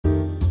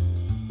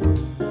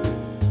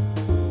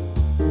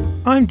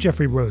I'm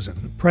Jeffrey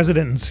Rosen,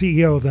 President and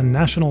CEO of the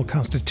National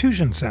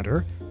Constitution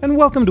Center, and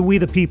welcome to We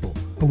the People,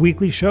 a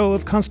weekly show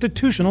of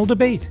constitutional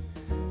debate.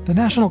 The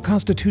National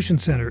Constitution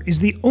Center is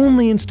the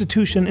only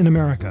institution in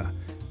America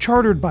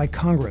chartered by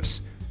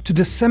Congress to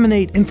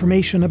disseminate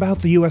information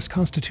about the U.S.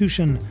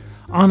 Constitution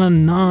on a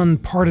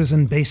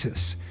nonpartisan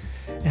basis.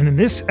 And in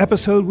this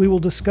episode, we will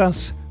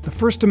discuss the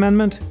First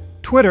Amendment,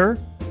 Twitter,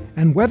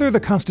 and whether the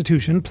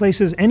Constitution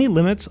places any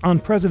limits on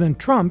President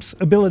Trump's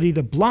ability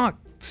to block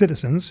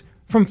citizens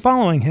from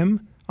following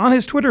him on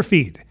his Twitter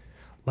feed.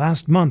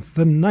 Last month,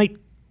 the Knight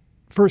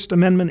First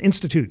Amendment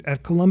Institute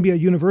at Columbia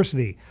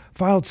University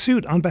filed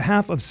suit on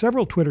behalf of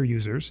several Twitter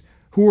users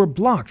who were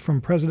blocked from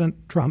President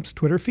Trump's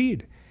Twitter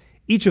feed.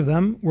 Each of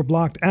them were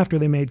blocked after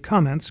they made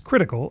comments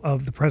critical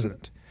of the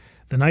president.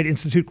 The Knight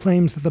Institute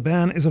claims that the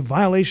ban is a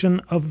violation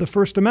of the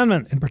First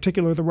Amendment, in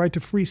particular the right to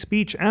free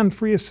speech and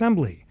free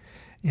assembly.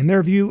 In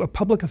their view, a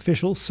public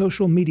official's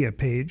social media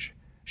page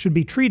should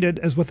be treated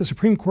as what the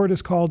Supreme Court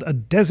has called a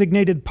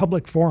designated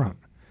public forum.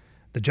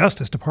 The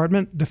Justice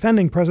Department,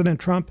 defending President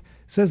Trump,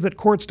 says that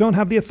courts don't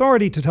have the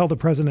authority to tell the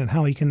president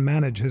how he can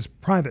manage his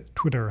private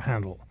Twitter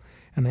handle.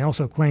 And they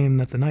also claim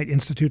that the Knight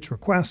Institute's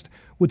request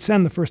would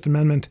send the First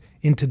Amendment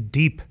into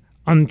deep,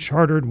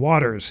 uncharted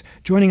waters.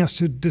 Joining us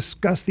to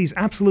discuss these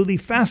absolutely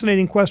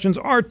fascinating questions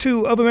are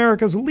two of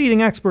America's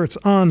leading experts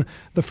on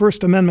the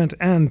First Amendment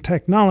and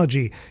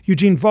technology.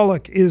 Eugene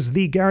Volokh is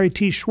the Gary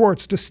T.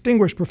 Schwartz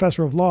Distinguished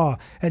Professor of Law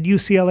at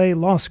UCLA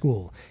Law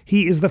School.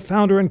 He is the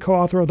founder and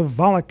co-author of The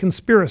Volokh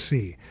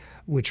Conspiracy,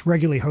 which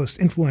regularly hosts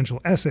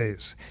influential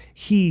essays.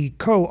 He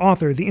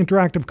co-authored the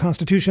Interactive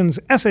Constitution's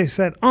essay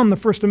set on the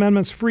First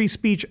Amendment's free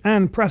speech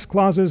and press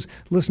clauses.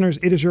 Listeners,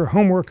 it is your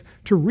homework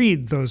to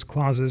read those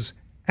clauses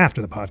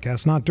after the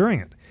podcast, not during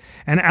it.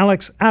 And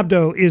Alex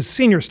Abdo is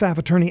senior staff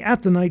attorney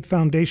at the Knight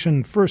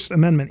Foundation First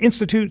Amendment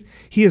Institute.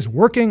 He is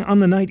working on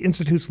the Knight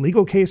Institute's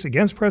legal case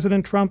against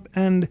President Trump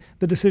and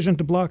the decision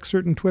to block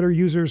certain Twitter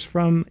users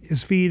from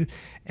his feed,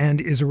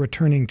 and is a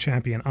returning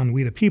champion on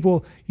We the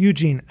People.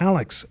 Eugene,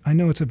 Alex, I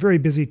know it's a very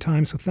busy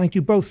time, so thank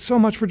you both so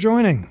much for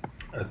joining.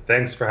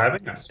 Thanks for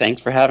having us.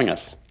 Thanks for having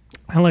us.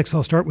 Alex,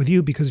 I'll start with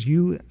you because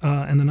you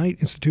and the Knight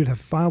Institute have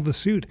filed the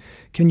suit.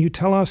 Can you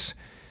tell us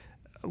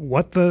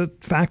what the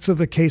facts of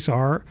the case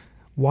are,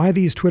 why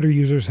these Twitter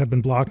users have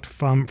been blocked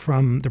from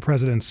the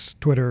president's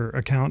Twitter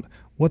account,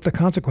 what the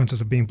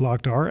consequences of being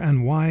blocked are,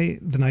 and why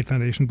the Knight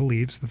Foundation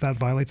believes that that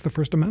violates the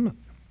First Amendment?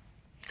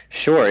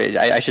 Sure.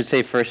 I should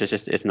say first,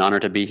 it's an honor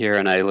to be here,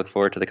 and I look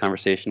forward to the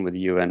conversation with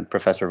you and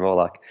Professor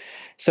Volokh.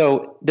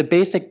 So the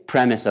basic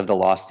premise of the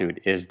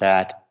lawsuit is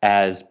that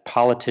as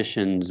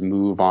politicians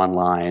move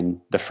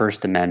online, the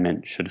First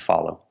Amendment should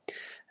follow.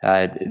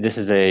 This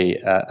is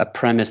a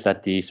premise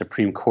that the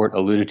Supreme Court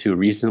alluded to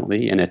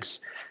recently in its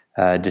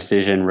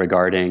decision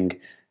regarding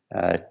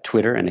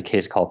Twitter in a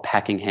case called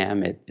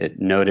Packingham. It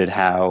noted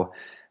how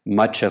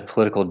much of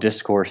political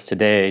discourse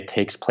today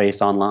takes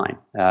place online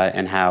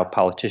and how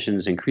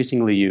politicians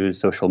increasingly use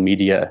social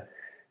media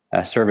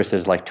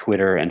services like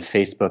Twitter and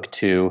Facebook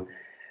to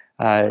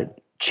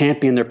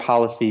champion their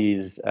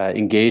policies,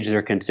 engage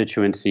their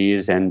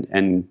constituencies,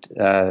 and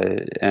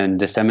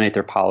disseminate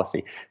their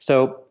policy.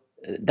 So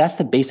that's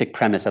the basic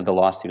premise of the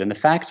lawsuit, and the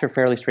facts are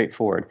fairly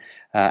straightforward.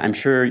 I'm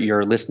sure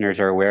your listeners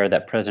are aware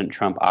that President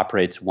Trump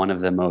operates one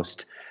of the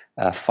most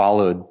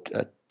followed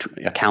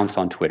accounts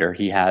on Twitter.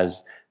 He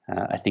has,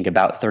 I think,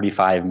 about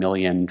 35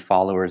 million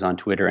followers on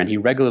Twitter, and he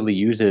regularly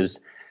uses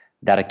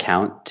that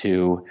account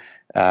to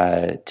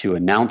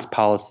announce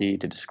policy,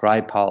 to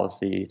describe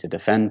policy, to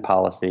defend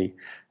policy,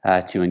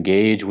 to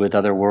engage with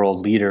other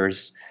world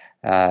leaders,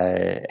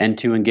 and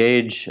to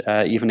engage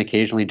even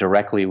occasionally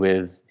directly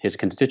with his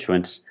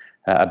constituents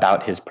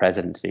about his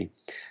presidency.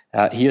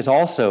 He has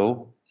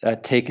also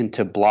taken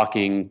to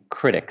blocking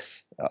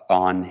critics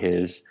on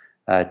his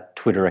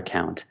Twitter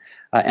account.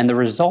 And the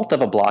result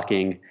of a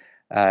blocking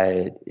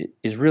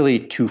is really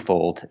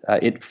twofold.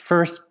 It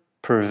first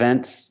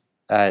prevents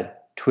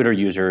Twitter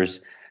users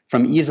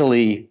from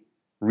easily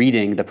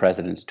reading the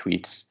president's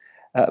tweets.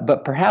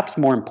 But perhaps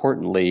more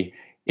importantly,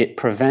 it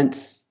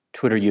prevents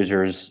Twitter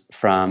users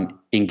from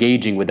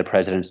engaging with the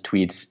president's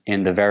tweets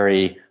in the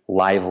very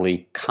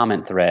lively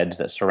comment threads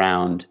that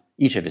surround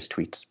each of his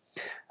tweets.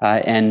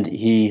 And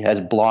he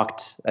has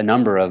blocked a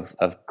number of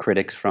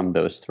critics from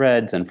those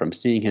threads and from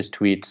seeing his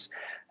tweets.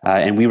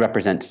 And we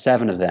represent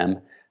 7 of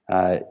them,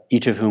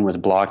 each of whom was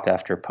blocked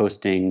after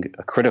posting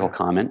a critical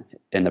comment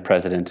in the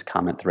president's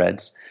comment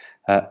threads,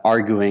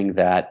 arguing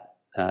that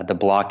the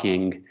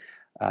blocking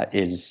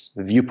is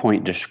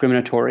viewpoint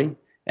discriminatory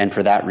and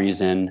for that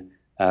reason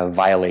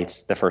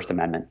violates the First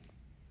Amendment.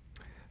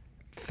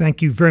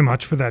 Thank you very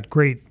much for that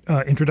great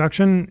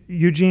introduction.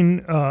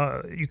 Eugene,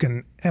 you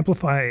can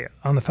amplify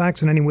on the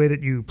facts in any way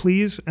that you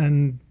please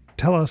and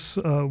tell us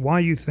why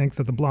you think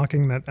that the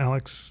blocking that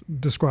Alex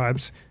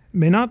describes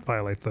may not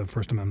violate the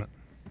First Amendment.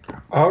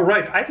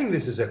 Right. I think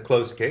this is a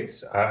close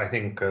case. I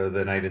think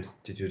the Knight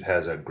Institute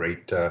has a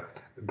great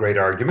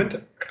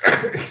argument.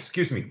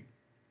 Excuse me.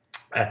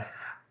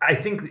 I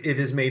think it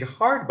is made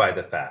hard by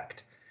the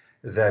fact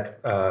that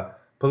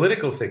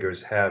political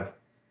figures have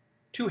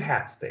two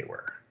hats they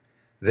wear.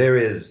 There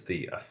is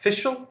the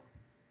official,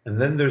 and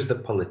then there's the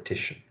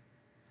politician.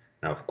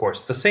 Now, of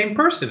course, the same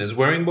person is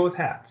wearing both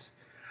hats.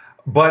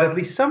 But at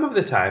least some of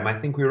the time, I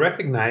think we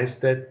recognize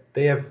that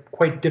they have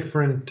quite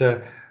different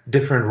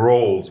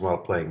roles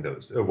while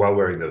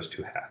wearing those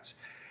two hats.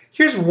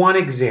 Here's one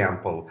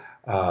example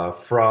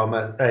from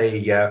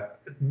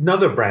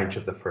another branch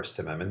of the First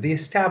Amendment, the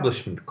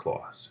Establishment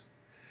Clause.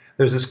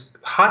 There's this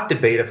hot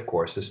debate, of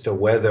course, as to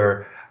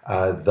whether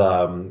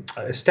the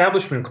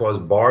Establishment Clause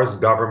bars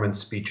government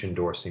speech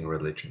endorsing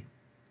religion.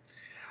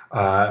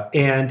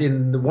 And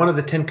in one of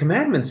the Ten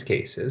Commandments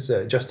cases,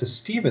 Justice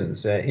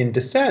Stevens, in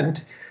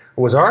dissent,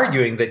 was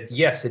arguing that,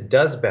 yes, it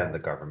does ban the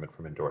government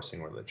from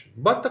endorsing religion.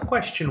 But the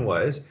question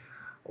was,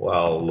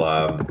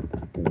 well,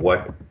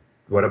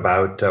 what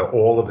about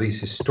all of these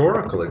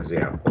historical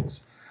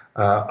examples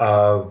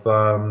of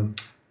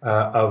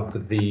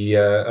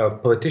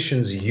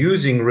politicians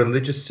using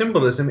religious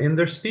symbolism in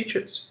their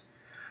speeches?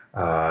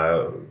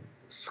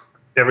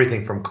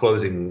 Everything from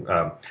closing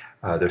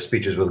their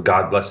speeches with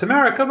 "God bless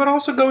America," but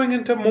also going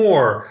into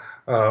more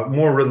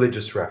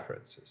religious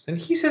references. And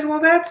he says, well,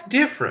 that's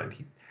different.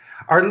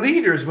 Our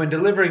leaders, when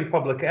delivering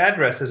public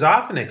addresses,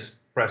 often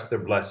express their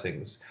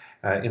blessings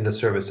in the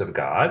service of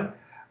God,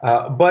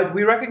 but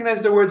we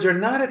recognize the words are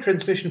not a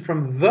transmission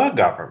from the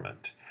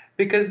government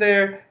because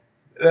they're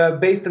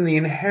based on the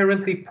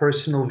inherently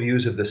personal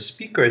views of the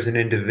speaker as an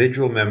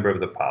individual member of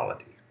the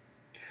polity.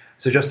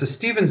 So Justice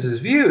Stevens's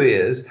view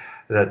is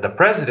that the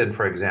president,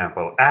 for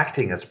example,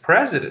 acting as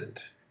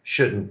president,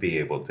 shouldn't be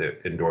able to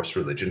endorse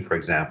religion, for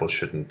example,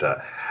 shouldn't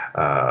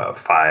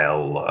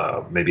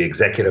file maybe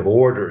executive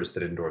orders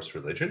that endorse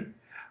religion.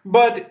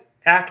 But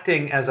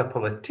acting as a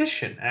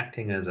politician,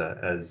 acting as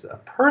a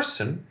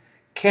person,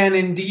 can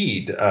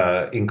indeed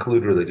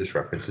include religious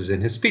references in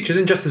his speeches.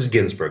 And Justice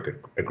Ginsburg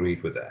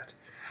agreed with that.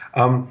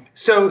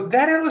 So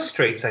that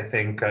illustrates, I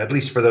think, at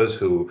least for those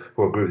who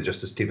agree with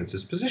Justice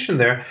Stevens' position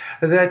there,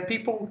 that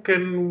people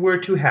can wear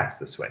two hats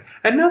this way.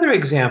 Another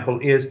example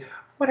is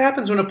what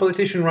happens when a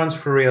politician runs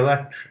for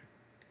re-election.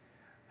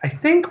 I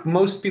think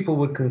most people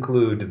would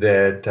conclude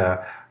that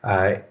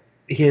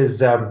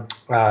his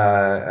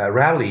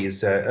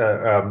rallies,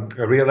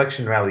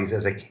 re-election rallies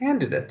as a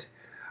candidate,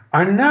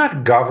 are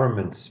not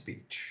government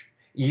speech,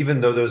 even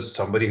though there's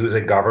somebody who's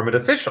a government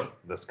official,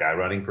 this guy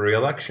running for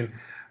re-election,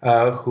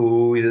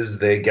 who is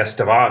the guest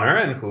of honor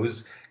and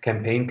whose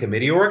campaign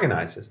committee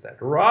organizes that.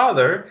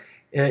 Rather,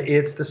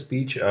 it's the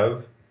speech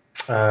of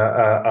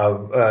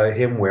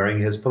him wearing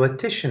his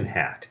politician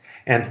hat.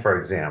 And for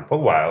example,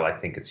 while I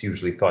think it's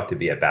usually thought to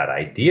be a bad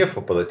idea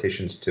for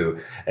politicians to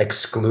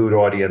exclude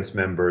audience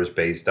members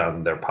based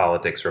on their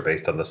politics or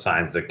based on the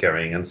signs they're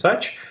carrying and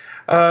such,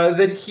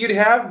 that he'd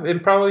have,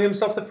 and probably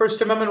himself, the First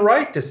Amendment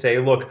right to say,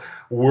 look,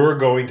 we're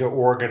going to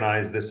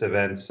organize this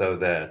event so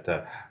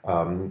that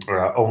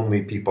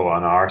only people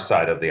on our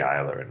side of the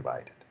aisle are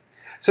invited.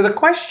 So the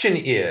question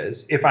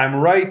is, if I'm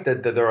right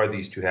that there are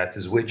these two hats,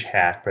 is which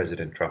hat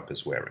President Trump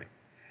is wearing?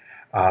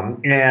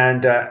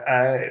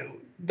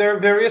 There are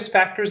various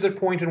factors that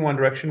point in one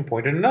direction,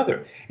 point in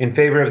another. In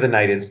favor of the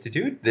Knight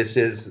Institute, this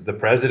is the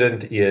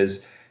president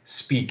is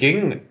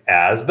speaking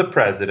as the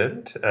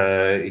president.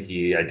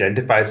 He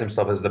identifies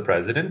himself as the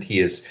president.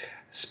 He is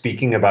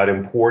speaking about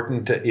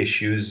important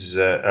issues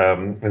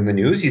in the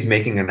news. He's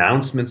making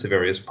announcements of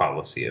various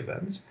policy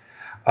events.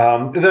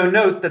 Though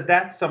note that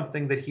that's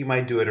something that he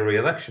might do at a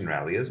re-election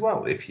rally as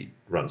well if he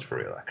runs for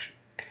re-election.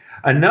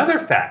 Another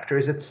factor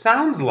is it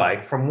sounds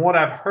like, from what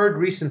I've heard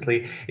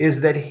recently,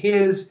 is that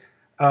his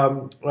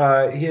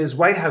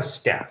White House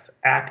staff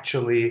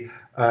actually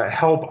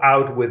help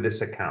out with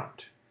this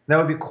account. That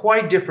would be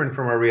quite different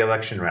from a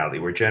re-election rally,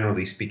 where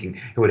generally speaking,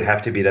 it would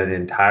have to be done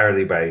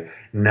entirely by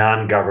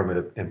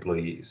non-government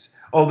employees.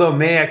 Although it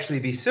may actually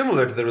be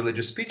similar to the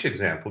religious speech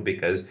example,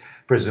 because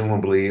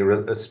presumably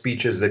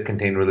speeches that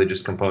contain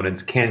religious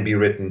components can be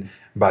written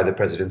by the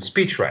president's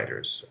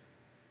speechwriters.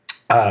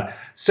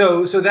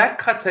 So that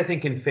cuts, I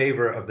think, in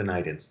favor of the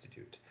Knight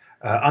Institute.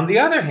 On the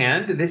other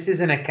hand, this is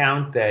an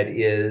account that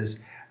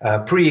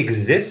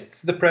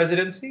pre-exists the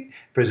presidency.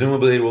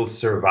 Presumably, it will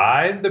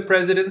survive the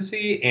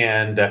presidency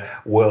and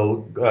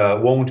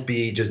won't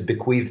be just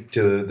bequeathed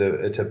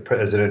to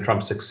President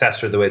Trump's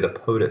successor the way the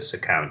POTUS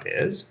account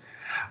is.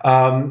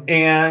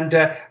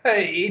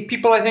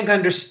 People, I think,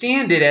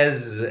 understand it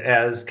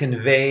as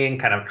conveying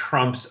kind of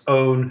Trump's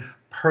own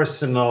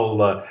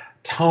personal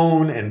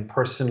tone and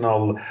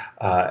personal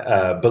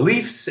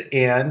beliefs,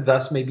 and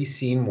thus may be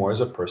seen more as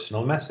a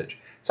personal message.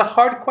 It's a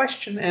hard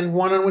question, and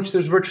one on which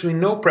there's virtually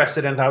no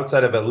precedent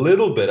outside of a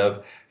little bit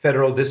of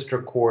federal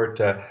district court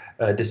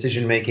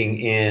decision-making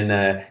in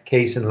a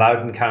case in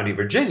Loudoun County,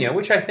 Virginia,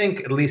 which I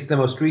think at least the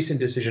most recent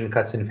decision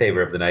cuts in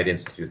favor of the Knight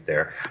Institute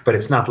there. But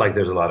it's not like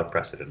there's a lot of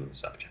precedent on the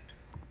subject.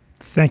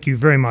 Thank you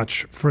very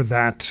much for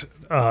that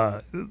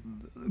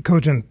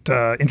cogent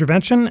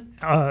intervention.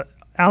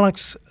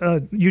 Alex,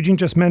 Eugene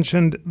just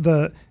mentioned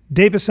the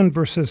Davison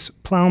versus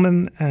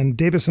Plowman and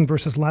Davison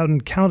versus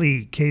Loudoun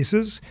County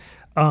cases.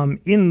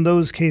 In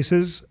those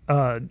cases,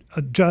 a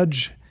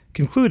judge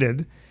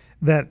concluded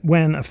that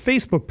when a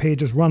Facebook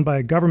page is run by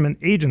a government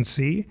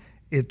agency,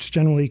 it's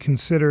generally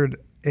considered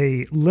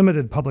a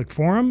limited public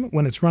forum.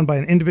 When it's run by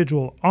an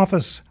individual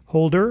office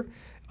holder,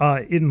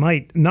 it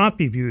might not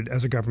be viewed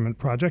as a government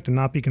project and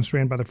not be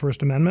constrained by the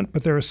First Amendment.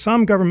 But there are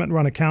some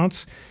government-run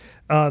accounts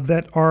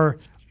that are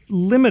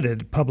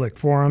limited public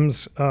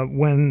forums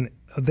when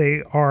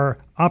they are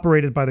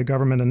operated by the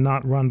government and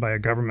not run by a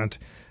government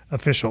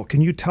official.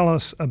 Can you tell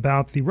us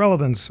about the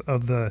relevance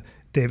of the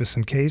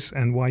Davison case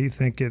and why you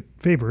think it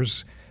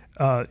favors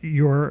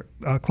your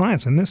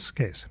clients in this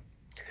case?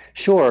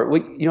 Sure.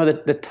 Well,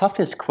 the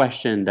toughest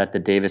question that the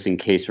Davison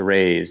case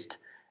raised,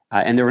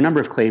 and there were a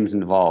number of claims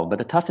involved, but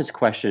the toughest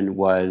question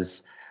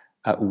was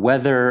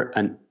whether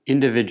an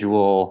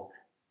individual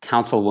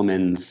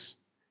councilwoman's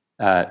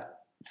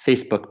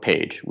Facebook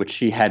page, which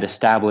she had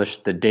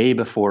established the day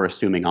before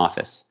assuming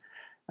office,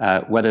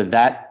 whether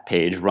that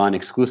page, run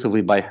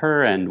exclusively by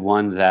her and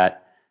one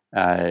that,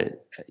 as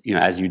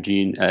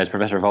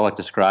Professor Volokh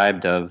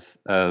described of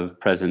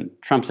President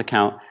Trump's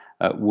account,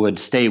 would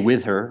stay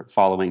with her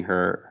following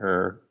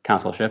her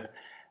consulship,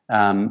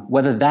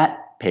 whether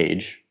that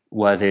page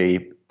was a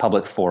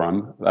public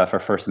forum for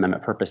First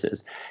Amendment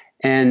purposes.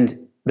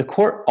 And the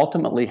court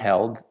ultimately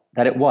held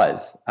that it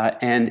was.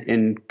 And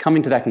in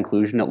coming to that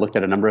conclusion, it looked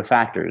at a number of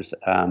factors,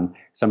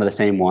 some of the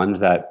same ones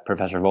that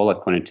Professor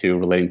Volokh pointed to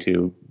relating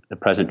to the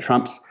President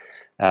Trump's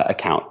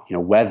account,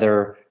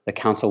 whether the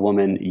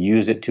councilwoman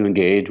used it to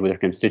engage with her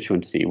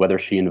constituency, whether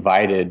she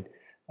invited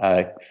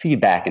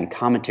feedback and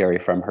commentary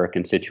from her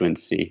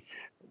constituency,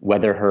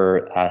 whether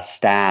her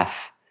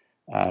staff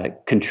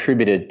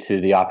contributed to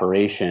the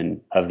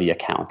operation of the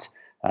account,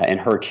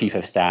 and her chief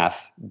of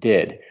staff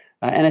did.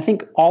 And I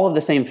think all of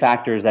the same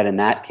factors that in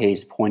that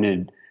case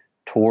pointed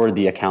toward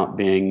the account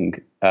being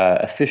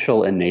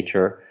official in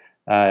nature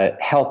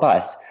help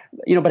us.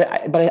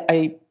 But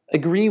I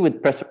agree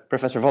with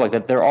Professor Volokh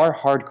that there are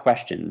hard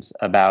questions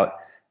about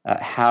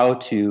how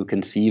to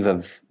conceive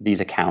of these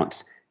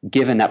accounts,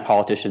 given that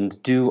politicians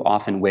do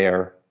often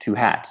wear two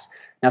hats.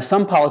 Now,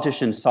 some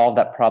politicians solve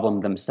that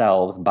problem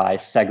themselves by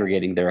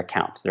segregating their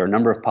accounts. There are a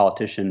number of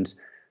politicians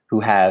who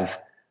have,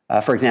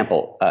 for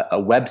example,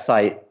 a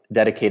website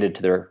dedicated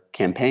to their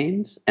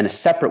campaigns and a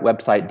separate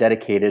website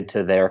dedicated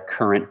to their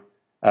current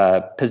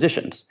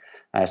positions.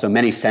 So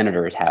many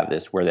senators have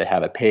this, where they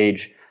have a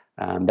page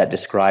that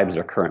describes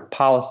their current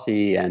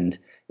policy and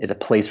is a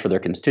place for their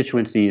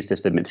constituencies to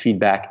submit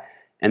feedback,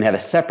 and have a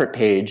separate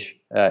page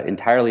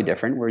entirely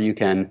different where you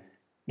can,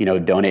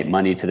 donate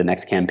money to the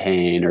next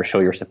campaign or show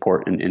your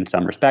support in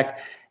some respect.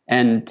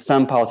 And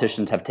some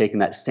politicians have taken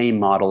that same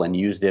model and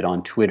used it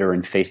on Twitter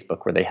and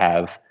Facebook, where they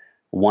have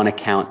one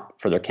account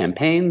for their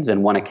campaigns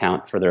and one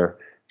account for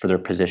their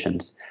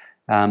positions.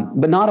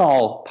 But not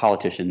all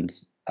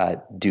politicians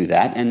do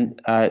that,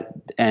 and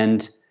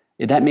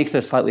that makes it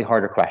a slightly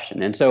harder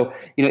question. And so,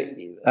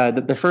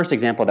 the first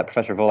example that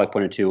Professor Volokh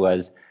pointed to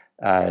was,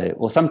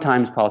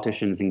 sometimes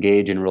politicians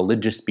engage in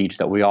religious speech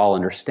that we all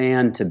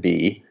understand to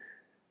be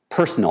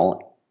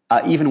personal,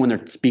 even when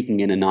they're speaking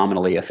in a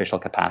nominally official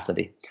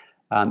capacity.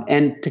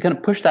 And to kind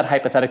of push that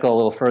hypothetical a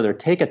little further,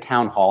 take a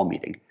town hall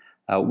meeting.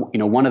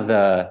 One of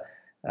the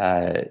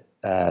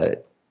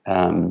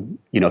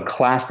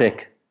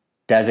classic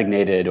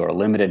designated or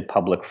limited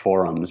public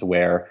forums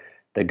where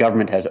the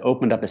government has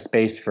opened up a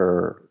space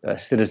for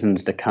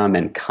citizens to come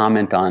and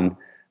comment on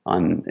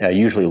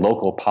usually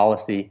local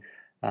policy.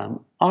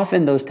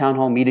 Often those town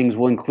hall meetings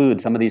will include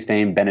some of these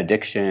same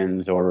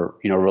benedictions or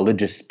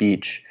religious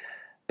speech,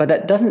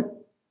 but that's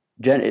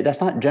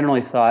not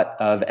generally thought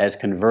of as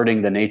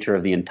converting the nature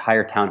of the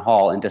entire town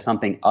hall into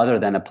something other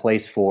than a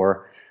place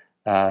for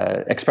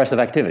expressive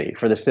activity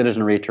for the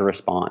citizenry to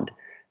respond.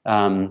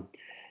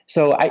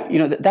 So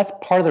that's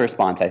part of the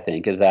response, I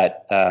think, is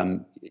that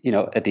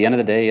at the end of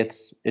the day,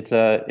 it's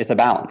a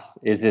balance.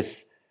 Is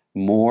this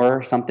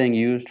more something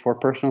used for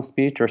personal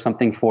speech or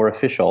something for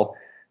official?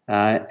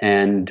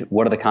 And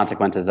what are the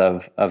consequences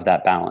of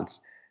that balance?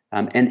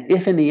 And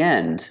if in the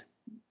end,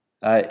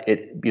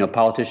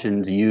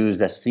 politicians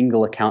use a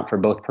single account for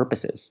both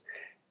purposes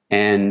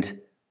and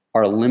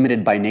are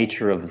limited by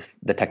nature of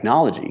the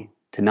technology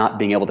to not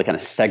being able to kind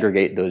of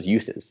segregate those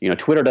uses.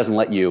 Twitter doesn't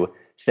let you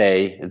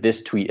say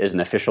this tweet is an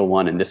official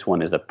one and this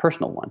one is a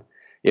personal one.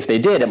 If they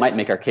did, it might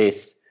make our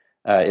case,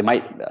 it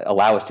might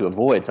allow us to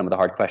avoid some of the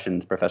hard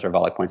questions Professor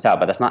Volokh points out,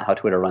 but that's not how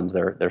Twitter runs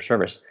their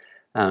service.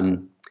 But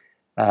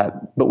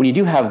when you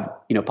do have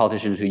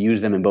politicians who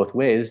use them in both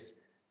ways,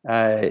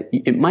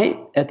 it might,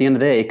 at the end of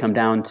the day, come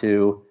down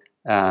to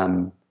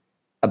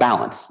a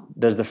balance.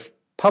 Does the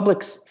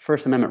public's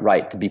First Amendment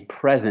right to be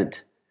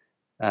present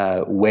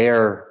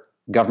where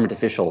government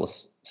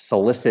officials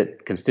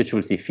solicit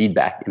constituency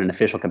feedback in an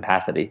official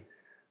capacity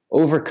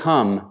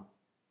overcome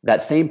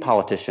that same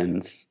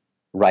politician's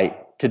right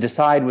to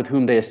decide with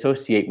whom they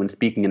associate when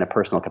speaking in a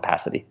personal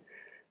capacity?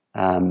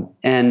 That's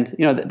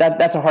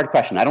a hard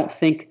question. I don't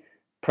think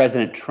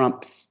President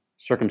Trump's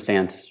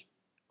circumstance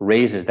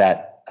raises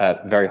that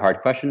very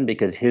hard question,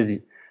 because his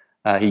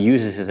he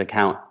uses his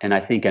account in, I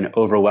think, an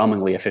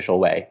overwhelmingly official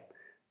way.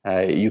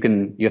 You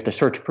have to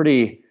search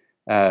pretty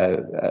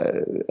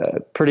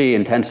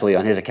intensely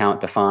on his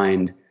account to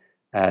find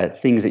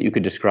things that you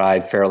could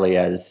describe fairly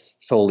as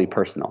solely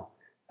personal.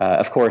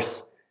 Of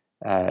course,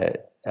 he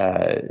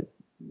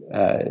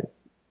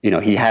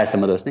has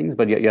some of those things,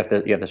 but you have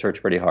to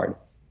search pretty hard.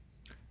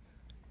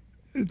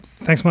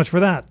 Thanks much for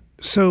that.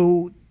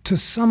 So to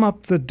sum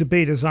up the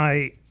debate, as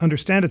I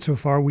understand it so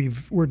far,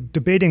 we're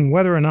debating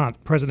whether or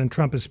not President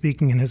Trump is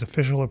speaking in his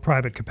official or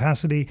private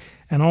capacity,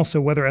 and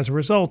also whether, as a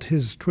result,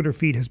 his Twitter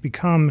feed has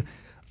become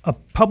a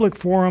public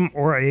forum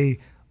or a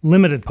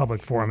limited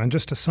public forum. And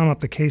just to sum up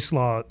the case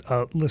law,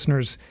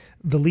 listeners,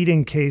 the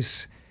leading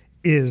case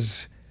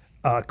is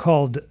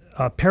called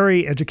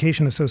Perry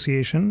Education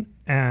Association,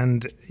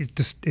 and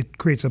it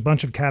creates a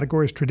bunch of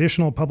categories: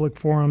 traditional public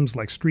forums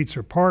like streets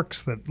or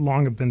parks that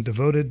long have been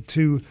devoted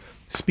to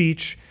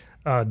speech,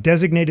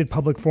 designated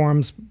public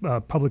forums,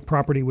 public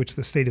property which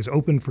the state is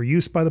open for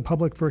use by the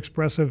public for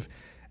expressive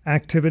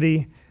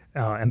activity,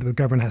 and the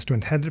government has to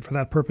intend it for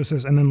that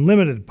purposes, and then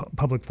limited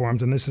public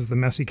forums, and this is the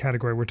messy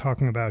category we're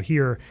talking about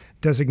here,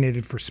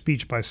 designated for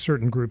speech by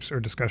certain groups or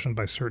discussion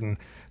by certain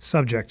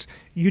subjects.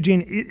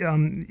 Eugene,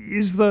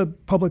 is the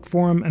public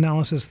forum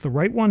analysis the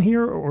right one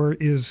here, or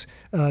is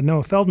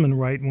Noah Feldman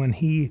right when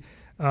he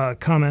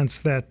comments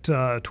that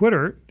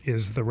Twitter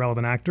is the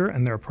relevant actor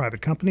and they're a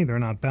private company, they're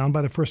not bound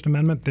by the First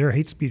Amendment, their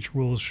hate speech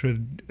rules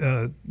should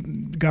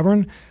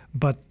govern,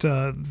 but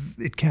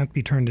it can't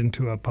be turned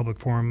into a public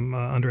forum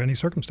under any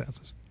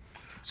circumstances?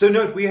 So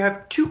note, we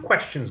have two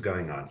questions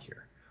going on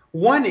here.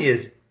 One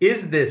is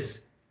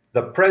this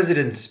the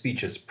president's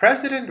speech as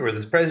president, or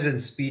this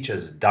president's speech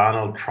as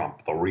Donald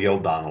Trump, the real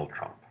Donald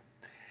Trump?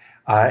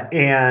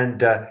 And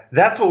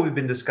that's what we've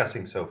been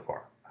discussing so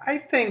far. I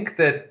think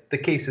that the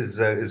case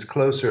is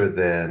closer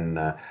than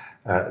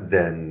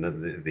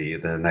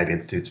the Knight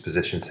Institute's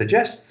position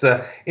suggests,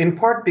 in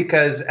part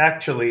because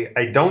actually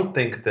I don't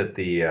think that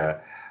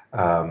the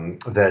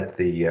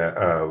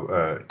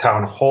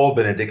town hall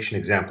benediction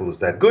example is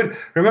that good.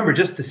 Remember,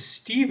 Justice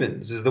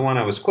Stevens is the one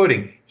I was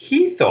quoting.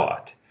 He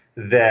thought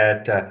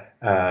that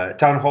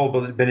town hall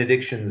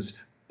benedictions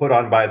put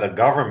on by the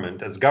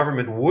government as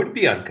government would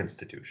be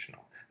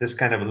unconstitutional. This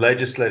kind of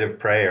legislative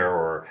prayer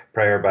or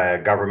prayer by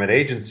a government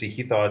agency,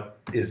 he thought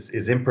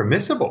is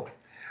impermissible.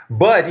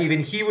 But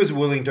even he was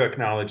willing to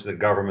acknowledge that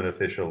government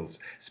officials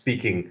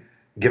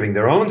giving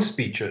their own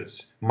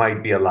speeches may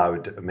be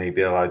allowed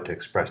to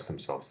express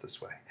themselves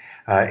this way.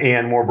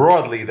 And more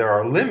broadly, there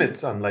are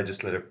limits on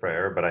legislative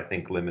prayer, but I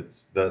think the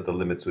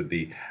limits would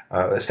be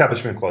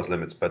Establishment Clause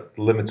limits, but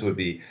the limits would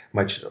be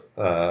much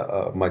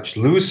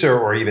looser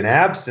or even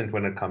absent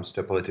when it comes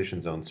to a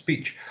politician's own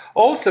speech.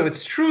 Also,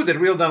 it's true that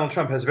real Donald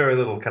Trump has very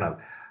little kind of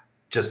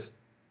just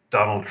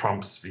Donald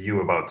Trump's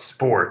view about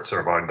sports or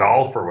about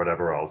golf or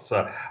whatever else.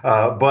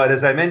 But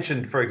as I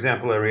mentioned, for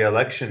example, a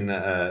re-election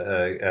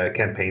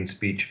campaign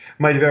speech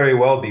might very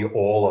well be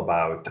all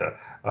about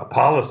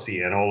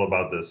policy and all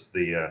about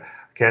the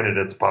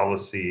candidate's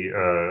policy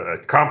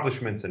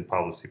accomplishments and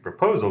policy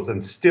proposals,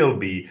 and still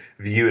be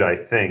viewed, I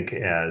think,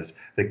 as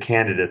the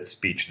candidate's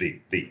speech,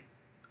 the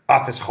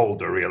office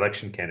holder,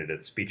 re-election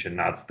candidate's speech, and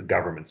not the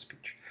government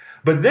speech.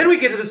 But then we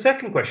get to the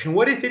second question.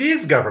 What if it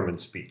is government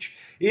speech?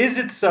 Is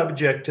it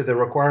subject to the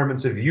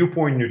requirements of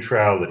viewpoint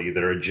neutrality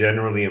that are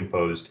generally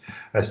imposed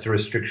as to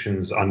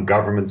restrictions on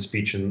government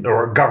speech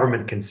or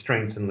government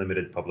constraints in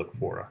limited public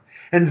fora?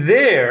 And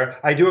there,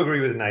 I do agree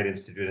with the Knight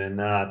Institute and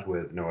not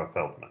with Noah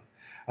Feldman,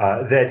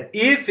 that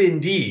if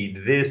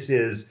indeed this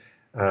is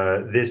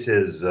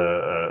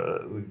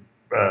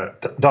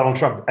Donald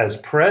Trump as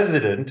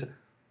president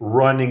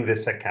running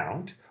this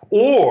account,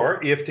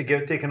 or if,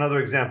 take another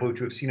example, which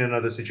we've seen in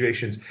other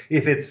situations,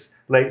 if it's,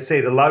 like, say,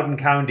 the Loudoun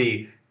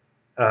County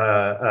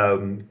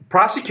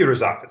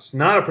prosecutor's office,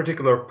 not a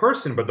particular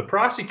person, but the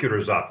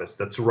prosecutor's office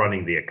that's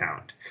running the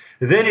account,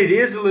 then it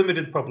is a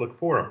limited public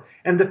forum.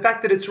 And the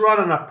fact that it's run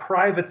on a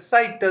private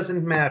site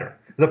doesn't matter.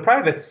 The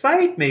private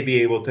site may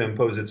be able to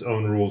impose its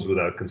own rules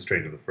without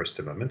constraint of the First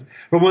Amendment,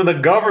 but when the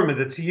government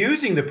that's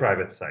using the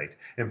private site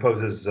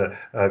imposes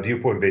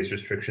viewpoint-based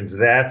restrictions,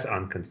 that's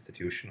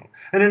unconstitutional.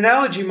 An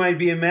analogy might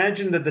be,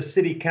 imagine that the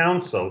city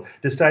council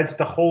decides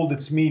to hold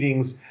its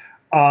meetings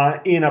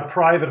in a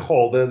private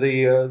hall.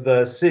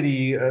 The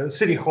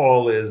city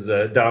hall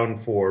is down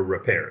for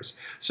repairs,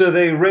 so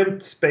they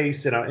rent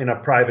space in a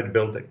private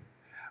building.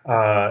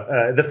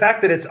 The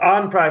fact that it's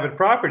on private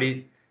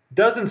property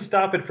doesn't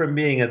stop it from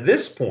being, at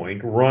this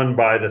point, run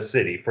by the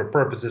city for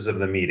purposes of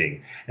the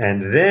meeting.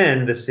 And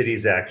then the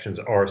city's actions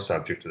are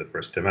subject to the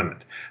First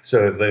Amendment.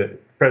 So if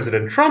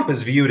President Trump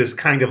is viewed as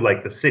kind of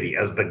like the city,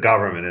 as the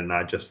government, and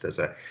not just as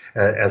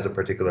a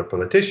particular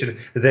politician,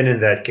 then in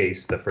that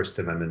case, the First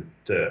Amendment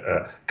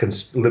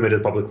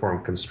limited public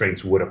forum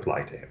constraints would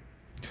apply to him.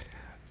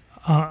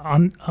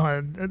 On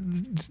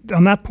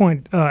that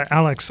point,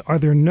 Alex, are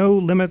there no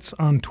limits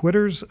on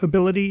Twitter's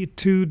ability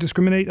to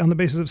discriminate on the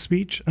basis of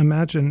speech?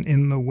 Imagine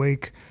in the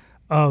wake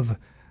of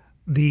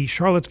the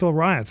Charlottesville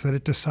riots, that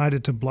it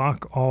decided to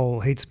block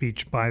all hate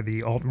speech by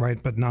the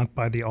alt-right but not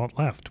by the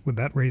alt-left. Would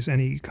that raise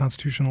any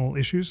constitutional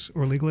issues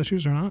or legal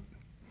issues or not?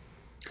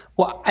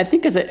 Well, I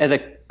think as a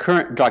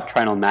current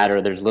doctrinal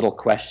matter, there's little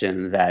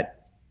question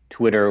that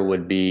Twitter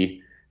would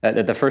be,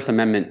 that the First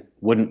Amendment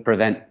wouldn't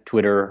prevent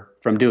Twitter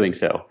from doing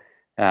so.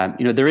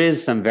 There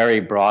is some very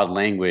broad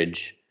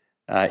language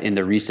in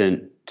the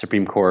recent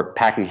Supreme Court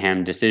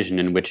Packingham decision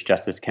in which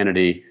Justice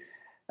Kennedy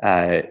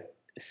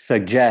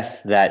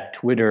suggests that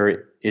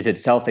Twitter is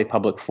itself a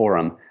public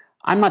forum.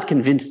 I'm not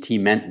convinced he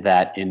meant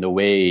that in the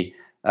way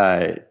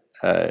that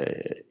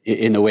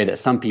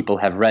some people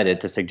have read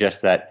it, to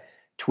suggest that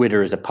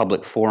Twitter is a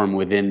public forum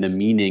within the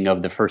meaning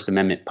of the First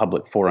Amendment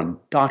public forum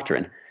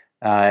doctrine.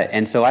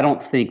 And so I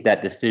don't think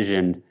that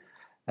decision,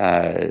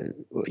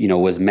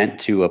 was meant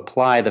to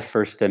apply the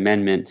First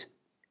Amendment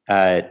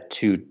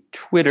to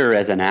Twitter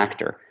as an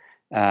actor.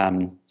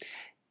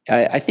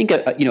 I think,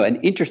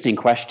 an interesting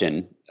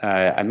question,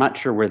 I'm not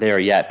sure we're there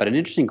yet, but an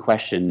interesting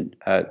question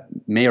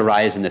may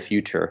arise in the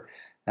future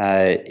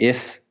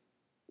if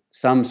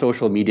some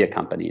social media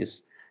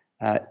companies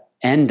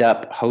end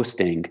up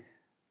hosting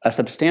a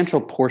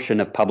substantial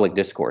portion of public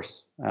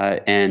discourse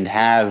and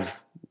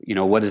have,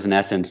 what is in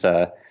essence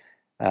a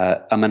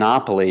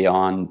monopoly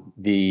on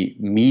the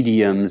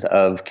mediums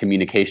of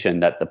communication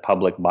that the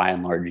public by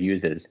and large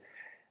uses.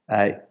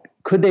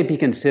 Could they be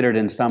considered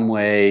in some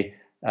way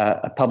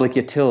a public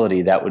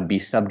utility that would be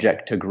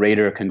subject to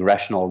greater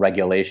congressional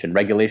regulation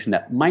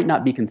that might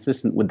not be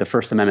consistent with the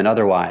First Amendment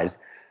otherwise,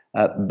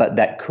 but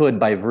that could,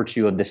 by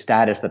virtue of the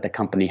status that the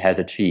company has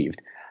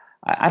achieved?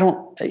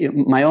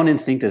 My own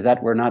instinct is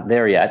that we're not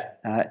there yet,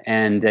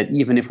 and that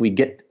even if we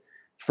get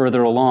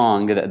further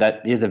along,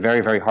 that is a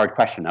very, very hard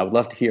question. I would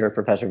love to hear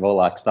Professor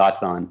Volok's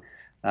thoughts on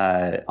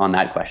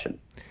that question.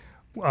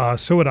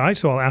 So would I.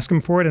 So I'll ask him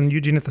for it. And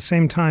Eugene, at the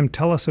same time,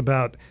 tell us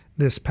about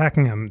this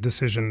Packingham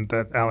decision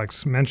that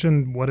Alex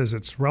mentioned. What is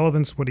its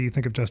relevance? What do you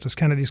think of Justice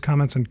Kennedy's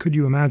comments? And could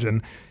you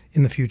imagine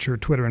in the future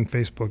Twitter and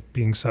Facebook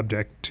being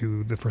subject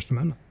to the First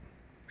Amendment?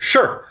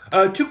 Sure.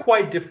 Two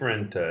quite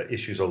different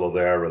issues, although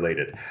they are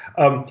related.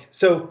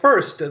 So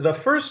first, the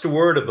first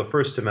word of the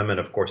First Amendment,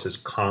 of course, is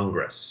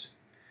Congress.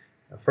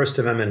 The First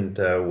Amendment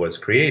was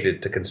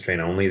created to constrain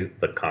only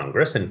the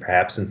Congress and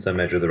perhaps in some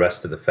measure the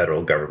rest of the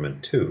federal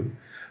government too.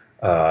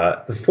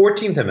 The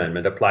 14th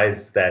Amendment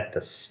applies that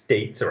to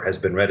states, or has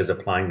been read as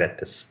applying that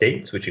to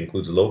states, which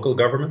includes local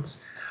governments.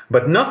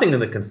 But nothing in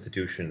the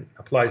Constitution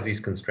applies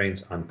these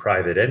constraints on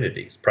private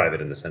entities,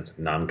 private in the sense of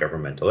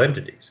non-governmental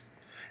entities.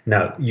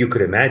 Now, you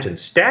could imagine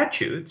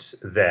statutes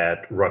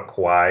that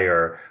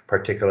require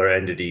particular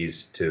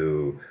entities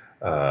to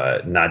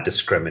not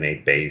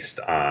discriminate based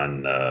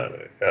on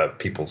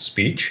people's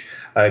speech.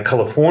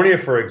 California,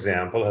 for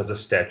example, has a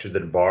statute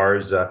that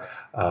bars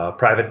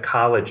private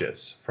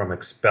colleges from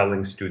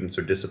expelling students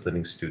or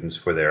disciplining students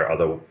for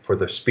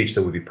their speech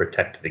that would be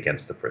protected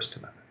against the First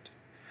Amendment.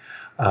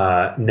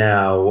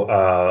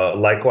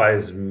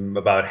 Likewise,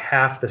 about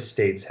half the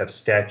states have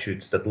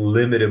statutes that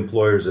limit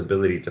employers'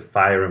 ability to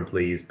fire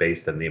employees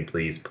based on the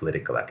employee's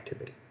political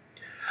activity.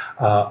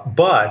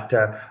 But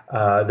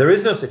there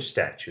is no such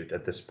statute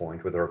at this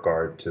point with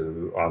regard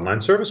to online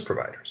service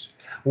providers.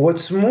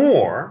 What's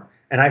more,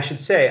 and I should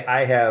say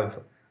I have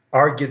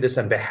argued this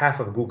on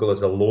behalf of Google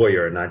as a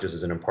lawyer, not just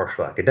as an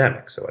impartial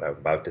academic. So what I'm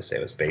about to say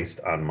was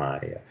based on my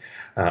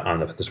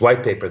this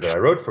white paper that I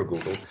wrote for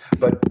Google.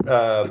 But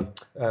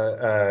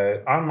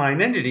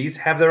online entities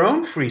have their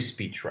own free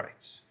speech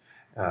rights.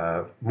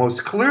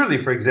 Most clearly,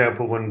 for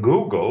example, when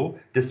Google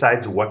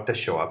decides what to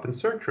show up in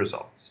search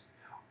results,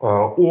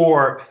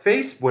 or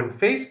when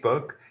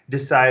Facebook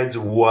decides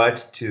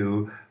what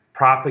to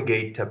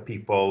propagate to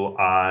people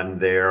on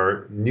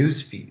their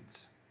news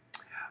feeds.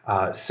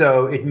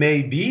 So it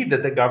may be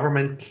that the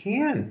government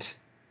can't,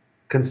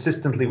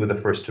 consistently with the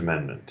First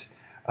Amendment,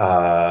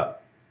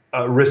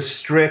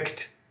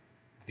 restrict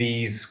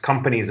these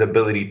companies'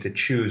 ability to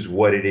choose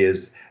what it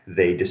is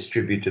they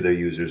distribute to their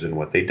users and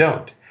what they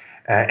don't.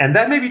 And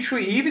that may be true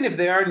even if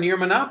they are near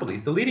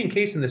monopolies. The leading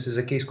case in this is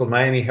a case called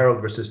Miami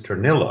Herald versus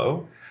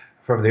Tornillo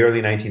from the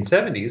early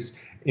 1970s,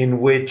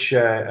 in which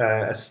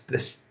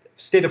the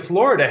state of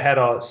Florida had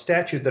a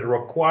statute that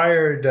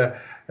required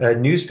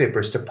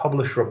newspapers to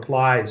publish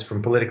replies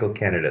from political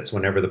candidates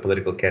whenever the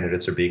political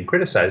candidates are being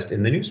criticized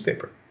in the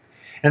newspaper.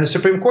 And the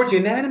Supreme Court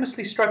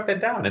unanimously struck that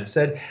down. It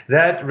said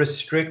that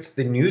restricts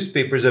the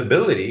newspaper's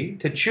ability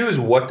to choose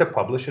what to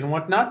publish and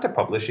what not to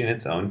publish in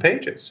its own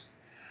pages.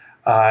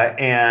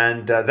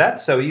 And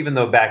that's so even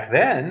though back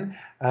then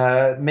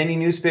many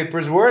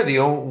newspapers were the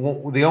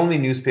only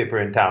newspaper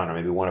in town, or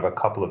maybe one of a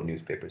couple of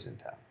newspapers in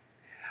town.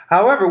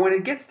 However, when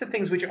it gets to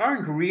things which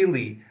aren't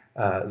really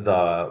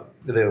the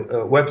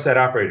website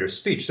operator's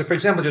speech, so for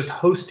example, just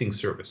hosting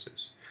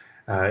services.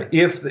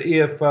 If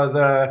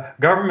the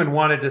government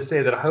wanted to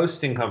say that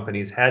hosting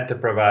companies had to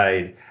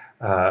provide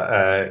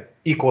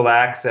equal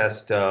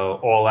access to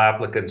all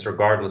applicants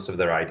regardless of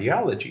their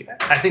ideology,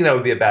 I think that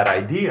would be a bad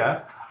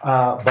idea.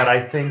 But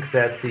I think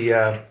that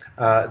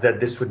that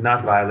this would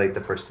not violate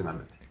the First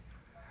Amendment.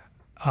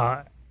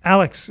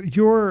 Alex,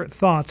 your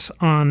thoughts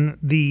on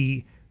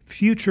the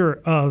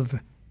future of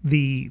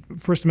the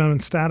First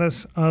Amendment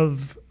status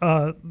of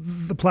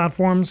the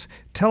platforms.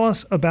 Tell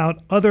us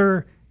about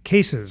other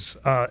cases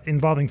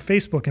involving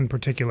Facebook in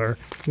particular,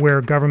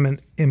 where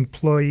government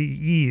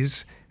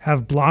employees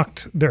have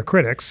blocked their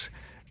critics.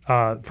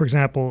 For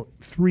example,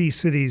 3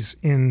 cities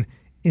in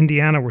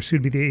Indiana were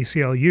sued by the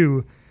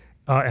ACLU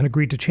and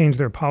agreed to change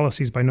their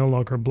policies by no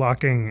longer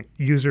blocking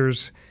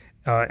users.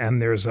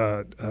 And there's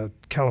a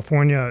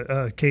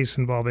California case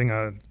involving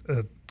a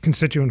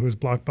constituent who was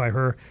blocked by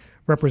her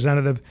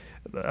representative.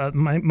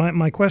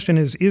 My question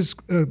is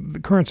the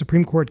current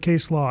Supreme Court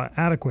case law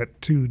adequate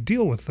to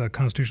deal with the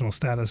constitutional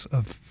status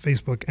of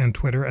Facebook and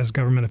Twitter as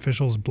government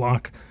officials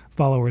block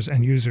followers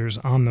and users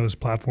on those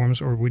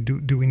platforms, or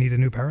do we need a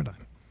new paradigm?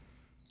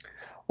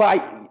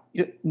 Well,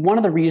 one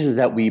of the reasons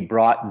that we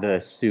brought the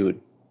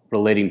suit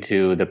relating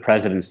to the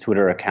president's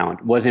Twitter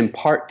account was in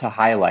part to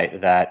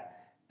highlight that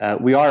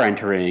we are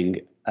entering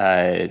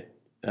a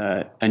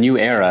new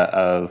era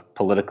of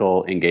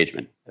political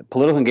engagement.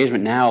 Political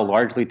engagement now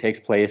largely takes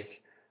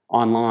place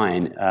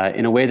online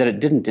in a way that it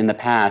didn't in the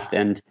past.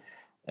 And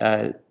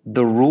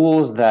the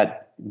rules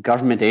that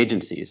government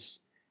agencies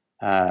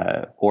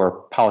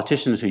or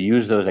politicians who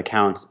use those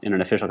accounts in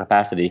an official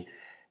capacity,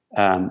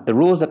 the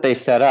rules that they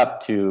set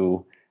up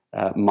to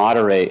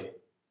moderate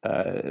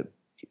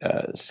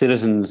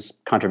citizens'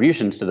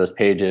 contributions to those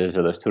pages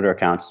or those Twitter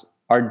accounts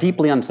are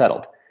deeply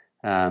unsettled.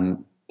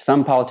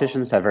 Some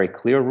politicians have very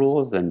clear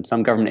rules, and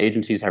some government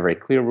agencies have very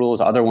clear rules.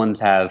 Other ones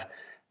have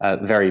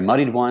very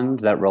muddied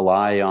ones that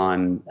rely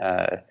on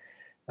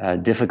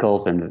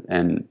difficult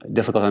and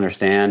difficult to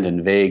understand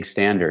and vague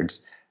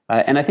standards.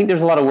 And I think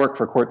there's a lot of work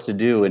for courts to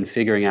do in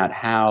figuring out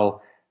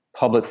how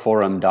public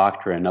forum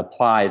doctrine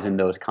applies in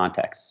those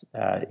contexts.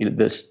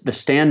 The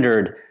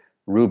standard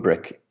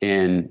rubric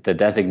in the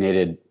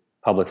designated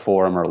public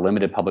forum or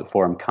limited public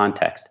forum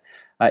context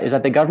is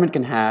that the government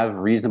can have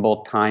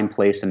reasonable time,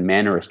 place, and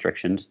manner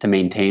restrictions to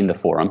maintain the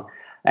forum.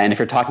 And if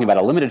you're talking about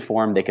a limited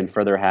forum, they can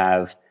further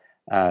have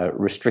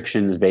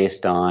restrictions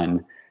based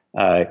on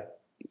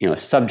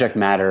subject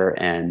matter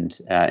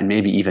and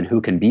maybe even who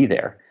can be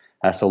there,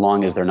 so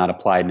long as they're not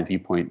applied in a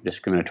viewpoint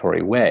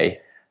discriminatory way.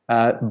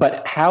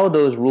 But how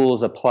those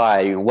rules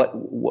apply,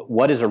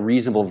 what is a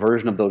reasonable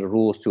version of those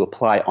rules to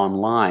apply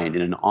online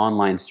in an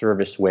online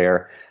service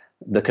where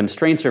the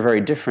constraints are very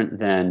different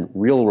than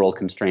real-world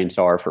constraints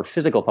are for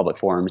physical public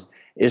forums,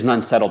 is an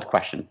unsettled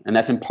question. And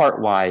that's in part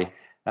why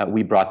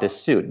we brought this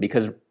suit,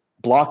 because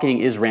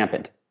blocking is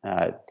rampant.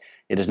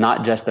 It is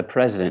not just the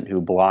president who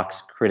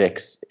blocks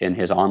critics in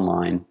his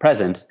online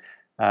presence.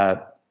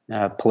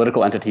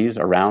 Political entities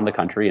around the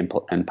country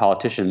and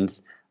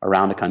politicians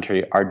around the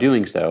country are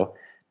doing so.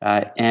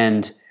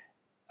 And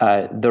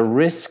the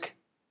risk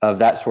of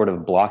that sort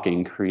of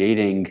blocking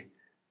creating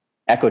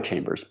echo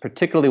chambers,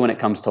 particularly when it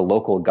comes to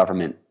local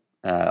government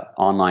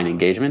online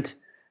engagement,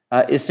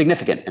 is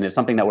significant. And it's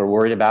something that we're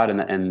worried about,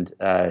 and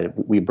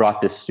we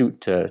brought this suit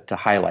to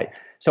highlight.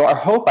 So our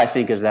hope, I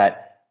think, is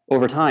that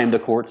over time, the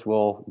courts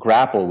will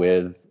grapple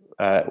with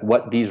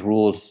what these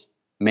rules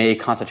may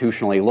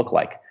constitutionally look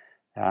like.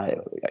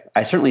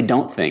 I certainly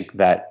don't think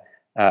that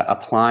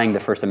applying the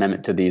First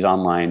Amendment to these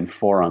online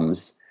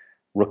forums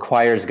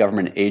requires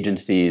government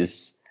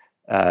agencies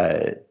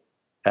to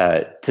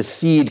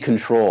cede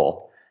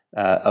control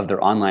of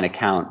their online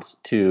accounts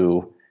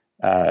to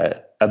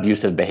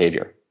abusive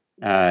behavior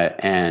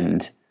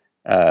and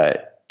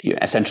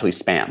essentially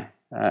spam.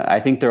 I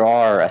think there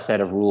are a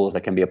set of rules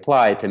that can be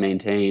applied to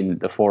maintain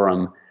the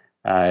forum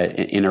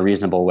in a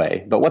reasonable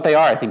way. But what they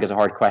are, I think, is a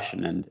hard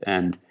question.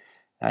 And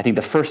I think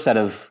the first set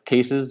of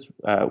cases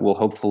will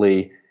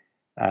hopefully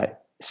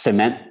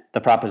cement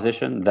the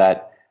proposition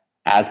that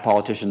as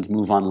politicians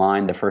move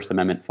online, the First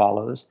Amendment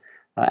follows.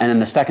 And then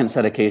the second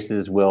set of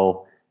cases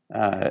will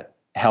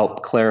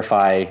help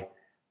clarify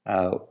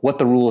what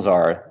the rules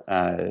are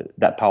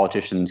that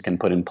politicians can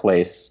put in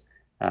place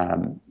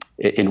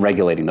in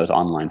regulating those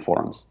online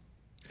forums.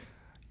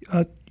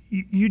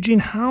 Eugene,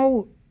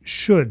 how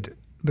should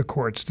the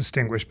courts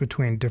distinguish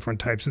between different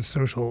types of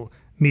social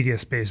media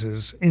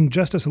spaces? In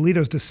Justice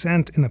Alito's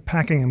dissent in the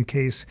Packingham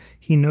case,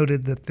 he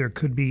noted that there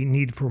could be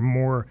need for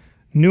more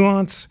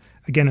nuance.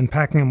 Again, in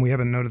Packingham, we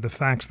haven't noted the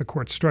facts. The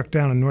court struck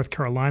down a North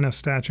Carolina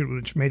statute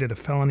which made it a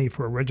felony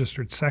for a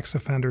registered sex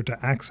offender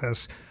to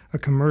access a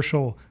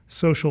commercial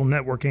social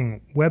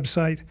networking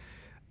website.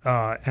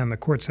 And the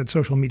court said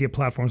social media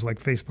platforms like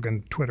Facebook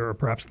and Twitter are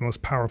perhaps the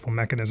most powerful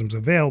mechanisms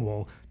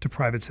available to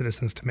private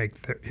citizens to make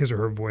his or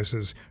her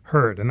voices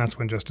heard. And that's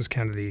when Justice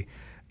Kennedy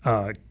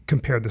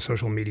compared the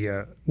social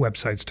media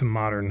websites to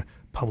modern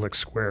public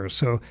squares.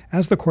 So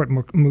as the court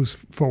moves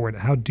forward,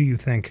 how do you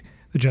think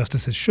the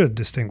justices should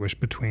distinguish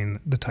between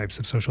the types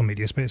of social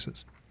media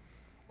spaces?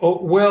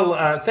 Oh,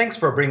 well, thanks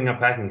for bringing up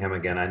Packingham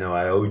again. I know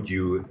I owed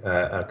you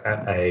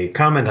a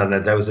comment on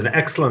that. That was an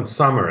excellent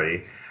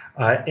summary.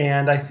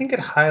 And I think it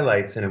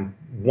highlights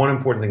one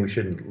important thing we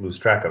shouldn't lose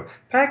track of.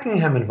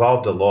 Packingham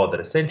involved a law that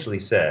essentially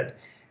said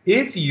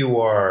if you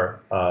are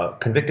a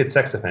convicted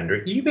sex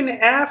offender, even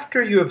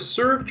after you have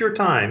served your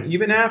time,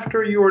 even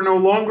after you are no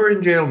longer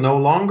in jail, no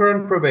longer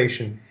on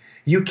probation,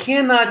 you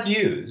cannot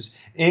use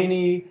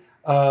any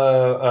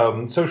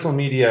social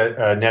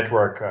media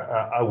network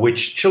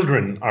which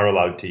children are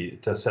allowed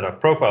to set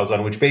up profiles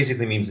on, which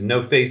basically means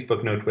no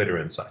Facebook, no Twitter,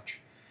 and such.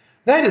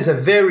 That is a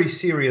very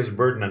serious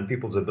burden on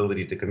people's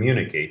ability to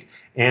communicate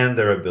and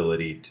their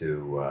ability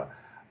to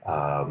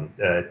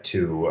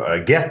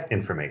get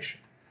information.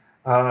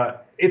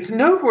 It's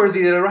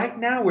noteworthy that right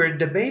now we're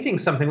debating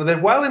something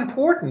that, while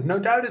important, no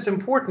doubt is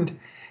important,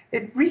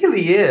 it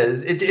really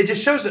is. It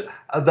just shows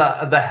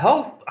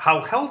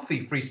how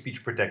healthy free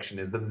speech protection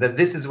is. That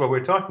this is what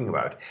we're talking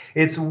about.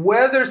 It's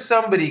whether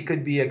somebody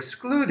could be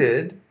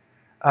excluded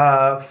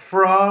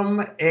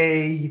from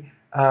a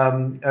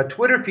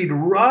Twitter feed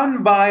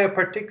run by a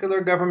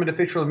particular government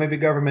official or maybe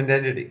government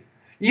entity.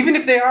 Even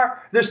if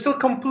they're still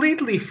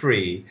completely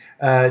free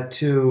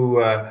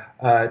to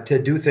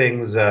do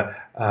things, to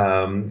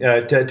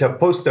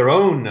post their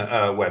own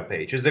web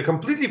pages. They're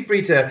completely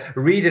free to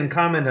read and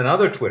comment on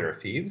other Twitter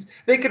feeds.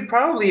 They could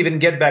probably even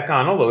get back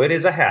on, although it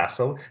is a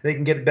hassle. They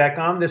can get back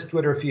on this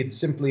Twitter feed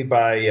simply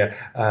by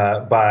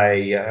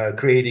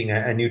creating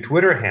a new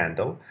Twitter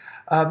handle.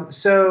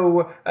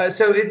 So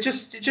it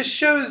just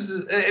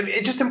shows.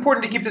 It's just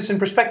important to keep this in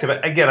perspective.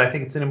 Again, I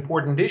think it's an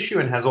important issue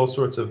and has all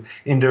sorts of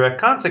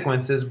indirect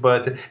consequences,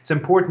 but it's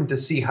important to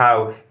see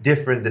how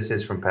different this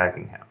is from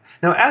Packingham.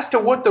 Now, as to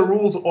what the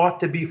rules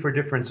ought to be for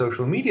different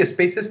social media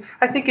spaces,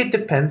 I think it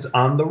depends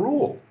on the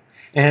rule,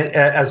 and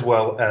as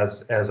well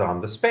as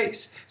on the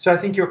space. So I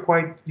think you're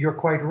quite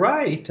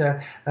right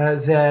that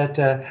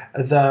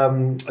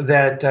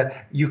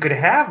you could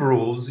have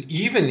rules,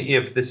 even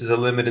if this is a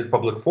limited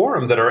public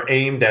forum, that are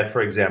aimed at,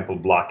 for example,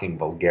 blocking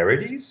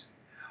vulgarities,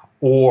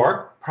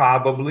 or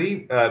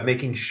probably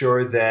making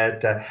sure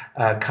that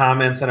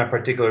comments on a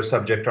particular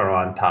subject are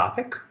on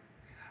topic.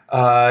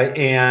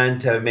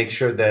 And to make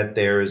sure that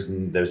there's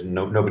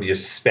nobody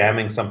just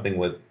spamming something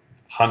with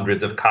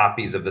hundreds of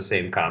copies of the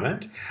same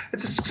comment.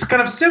 It's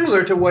kind of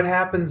similar to what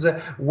happens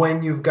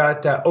when you've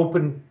got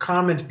open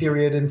comment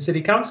period in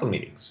city council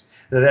meetings.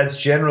 That's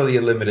generally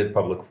a limited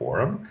public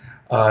forum,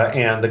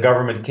 and the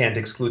government can't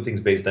exclude things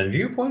based on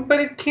viewpoint,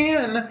 but it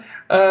can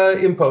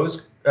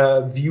impose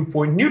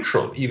viewpoint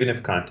neutral, even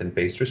if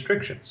content-based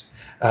restrictions.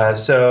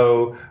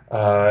 So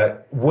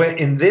when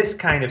in this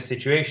kind of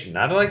situation,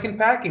 not like in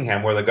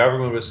Packingham, where the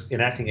government was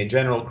enacting a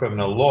general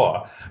criminal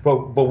law,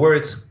 but where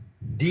it's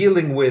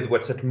dealing with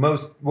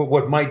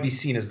what might be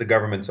seen as the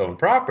government's own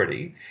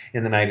property,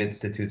 in the Knight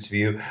Institute's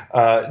view,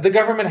 the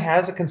government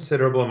has a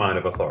considerable amount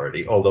of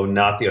authority, although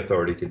not the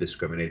authority to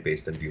discriminate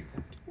based on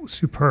viewpoint.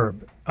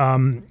 Superb.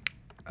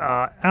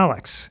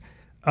 Alex,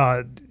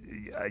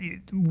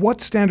 what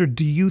standard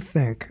do you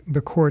think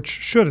the courts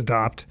should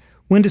adopt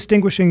when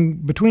distinguishing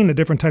between the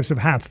different types of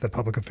hats that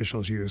public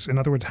officials use? In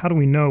other words, how do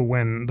we know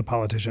when the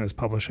politician is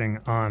publishing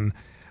on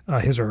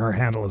his or her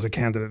handle as a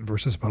candidate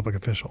versus a public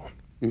official?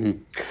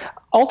 Mm-hmm.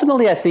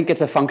 Ultimately, I think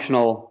it's a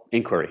functional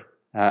inquiry.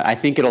 I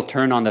think it'll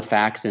turn on the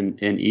facts in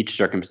each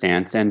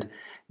circumstance. And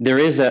there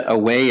is a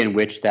way in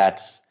which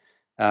that's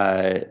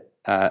an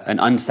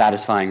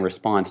unsatisfying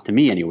response to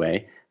me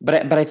anyway.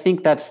 But I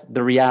think that's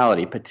the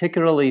reality,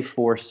 particularly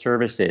for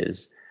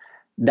services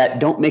that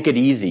don't make it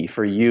easy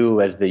for you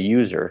as the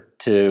user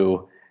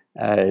to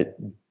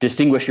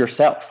distinguish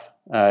yourself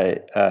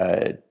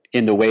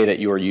in the way that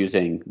you are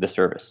using the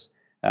service.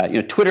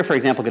 Twitter, for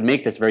example, could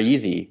make this very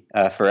easy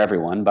for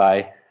everyone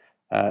by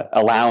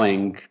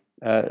allowing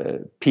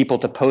people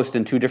to post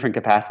in two different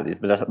capacities.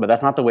 But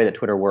that's not the way that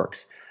Twitter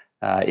works.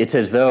 It's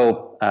as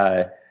though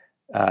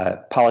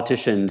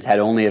politicians had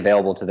only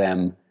available to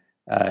them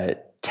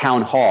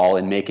town hall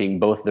in making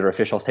both their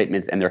official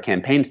statements and their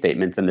campaign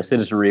statements, and the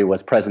citizenry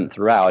was present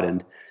throughout,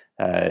 and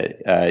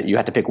you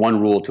had to pick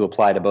one rule to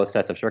apply to both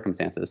sets of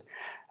circumstances.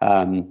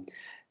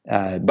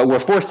 But we're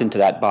forced into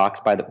that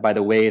box by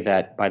the way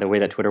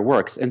that Twitter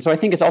works, and so I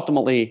think it's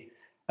ultimately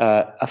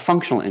a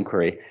functional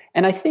inquiry.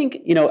 And I think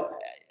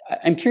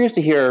I'm curious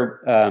to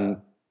hear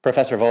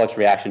Professor Volek's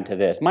reaction to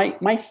this.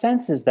 My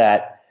sense is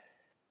that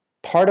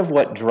part of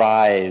what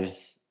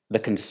drives the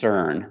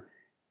concern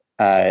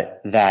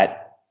that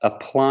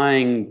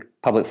applying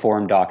public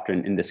forum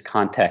doctrine in this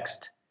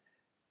context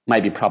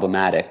might be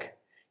problematic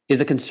is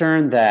the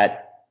concern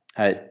that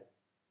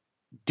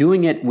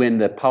doing it when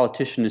the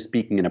politician is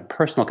speaking in a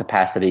personal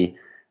capacity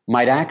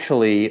might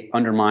actually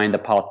undermine the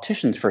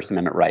politician's First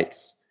Amendment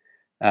rights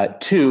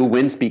to,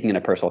 when speaking in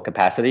a personal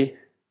capacity,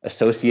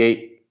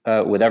 associate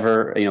with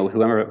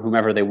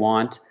whomever they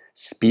want,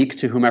 speak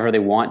to whomever they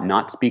want,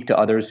 not speak to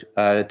others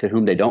to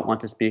whom they don't want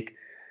to speak.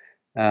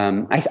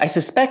 I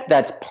suspect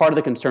that's part of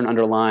the concern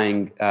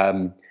underlying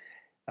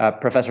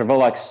Professor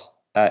Volek's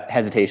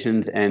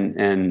hesitations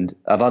and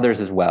of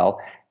others as well.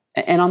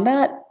 And on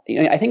that,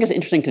 I think it's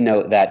interesting to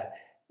note that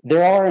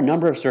there are a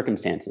number of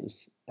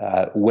circumstances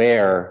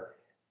where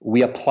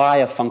we apply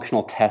a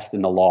functional test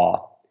in the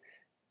law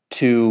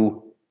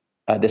to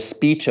the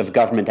speech of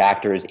government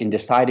actors in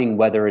deciding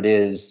whether it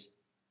is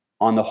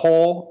on the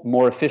whole,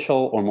 more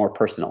official or more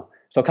personal.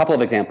 So a couple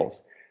of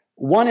examples.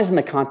 One is in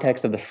the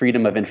context of the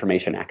Freedom of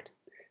Information Act.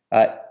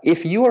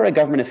 If you are a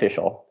government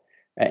official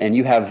and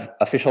you have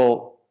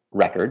official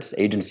records,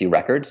 agency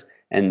records,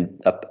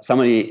 and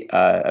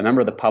a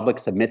member of the public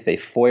submits a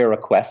FOIA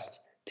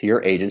request to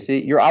your agency,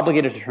 you're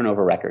obligated to turn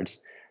over records.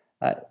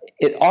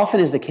 It often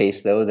is the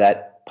case, though,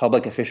 that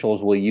public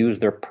officials will use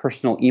their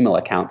personal email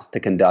accounts to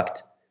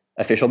conduct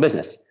official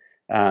business.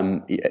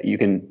 I'm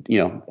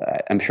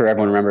sure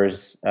everyone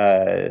remembers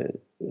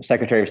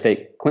Secretary of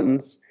State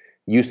Clinton's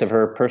use of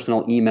her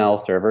personal email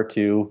server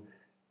to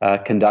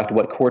conduct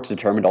what courts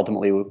determined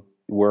ultimately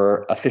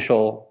were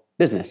official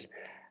business.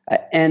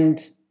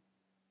 And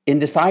in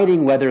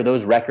deciding whether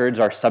those records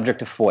are subject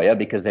to FOIA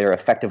because they are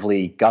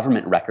effectively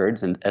government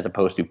records and as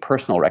opposed to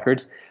personal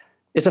records,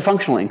 it's a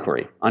functional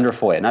inquiry under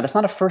FOIA. Now, that's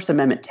not a First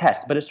Amendment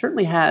test, but it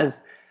certainly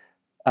has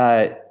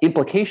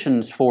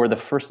implications for the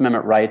First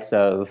Amendment rights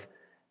of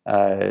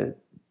the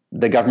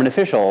government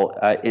official.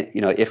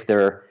 If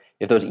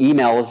those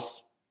emails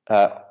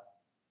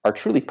are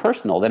truly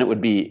personal, then it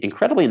would be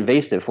incredibly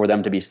invasive for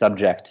them to be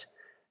subject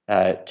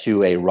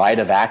to a right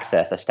of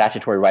access, a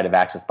statutory right of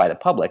access by the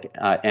public.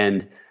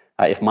 And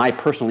if my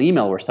personal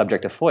email were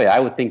subject to FOIA, I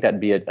would think that'd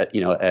be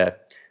a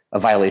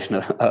violation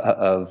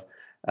of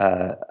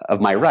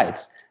my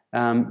rights.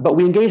 But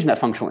we engage in that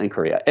functional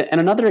inquiry. And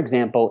another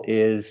example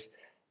is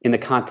in the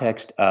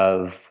context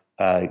of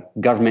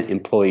government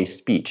employee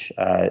speech.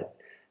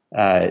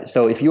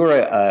 So if you're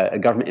a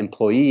government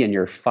employee and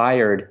you're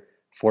fired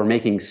for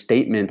making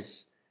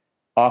statements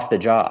off the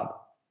job,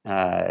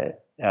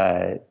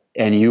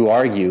 and you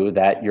argue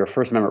that your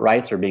First Amendment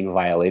rights are being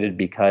violated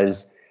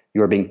because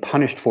you are being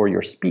punished for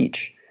your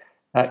speech,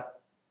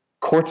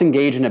 courts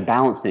engage in a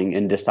balancing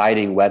in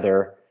deciding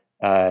whether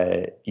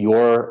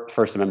your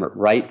First Amendment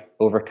right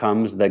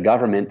overcomes the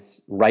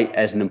government's right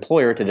as an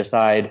employer to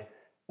decide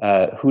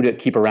who to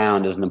keep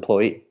around as an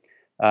employee.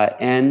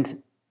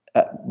 And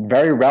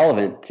very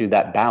relevant to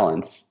that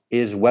balance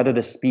is whether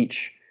the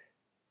speech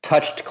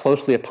touched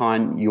closely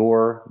upon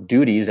your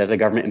duties as a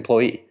government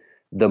employee.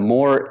 The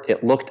more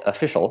it looked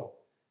official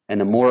and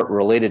the more it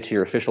related to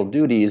your official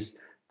duties,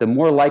 the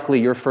more likely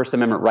your First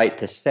Amendment right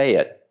to say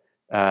it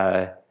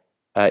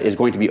is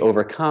going to be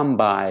overcome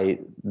by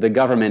the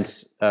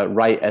government's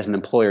right as an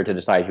employer to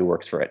decide who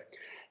works for it.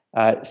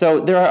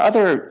 So there are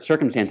other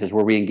circumstances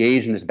where we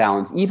engage in this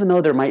balance, even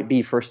though there might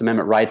be First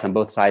Amendment rights on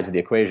both sides of the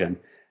equation.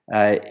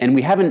 And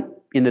we haven't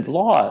in the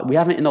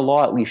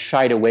law at least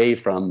shied away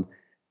from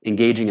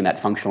engaging in that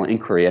functional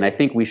inquiry. And I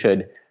think we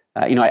should,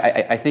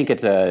 I think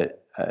it's a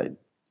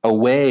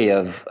way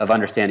of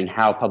understanding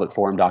how public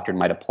forum doctrine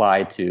might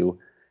apply to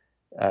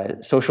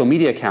social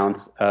media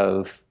accounts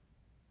of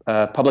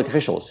public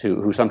officials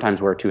who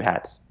sometimes wear two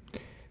hats.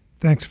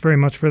 Thanks very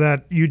much for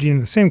that.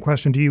 Eugene, the same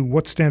question to you.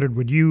 What standard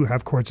would you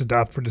have courts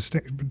adopt for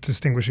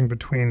distinguishing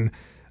between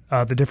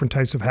the different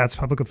types of hats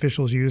public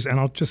officials use? And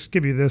I'll just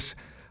give you this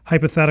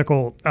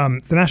hypothetical. The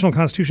National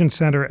Constitution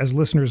Center, as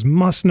listeners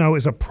must know,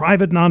 is a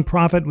private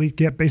nonprofit. We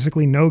get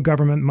basically no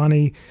government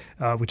money,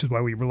 which is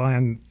why we rely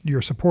on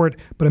your support.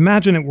 But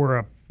imagine it were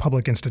a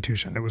public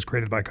institution. It was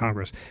created by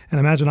Congress. And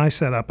imagine I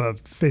set up a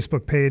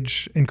Facebook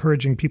page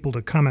encouraging people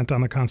to comment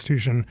on the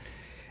Constitution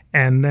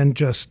and then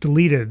just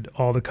deleted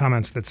all the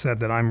comments that said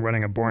that I'm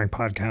running a boring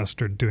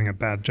podcast or doing a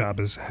bad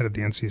job as head of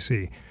the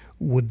NCC.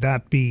 Would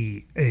that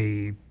be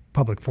a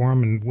public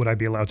forum, and would I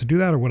be allowed to do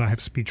that, or would I have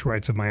speech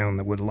rights of my own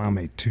that would allow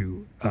me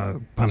to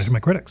punish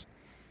my critics?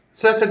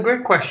 So that's a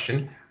great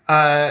question.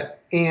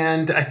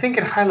 And I think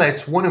it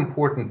highlights one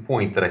important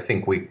point that I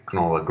think we can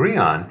all agree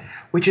on,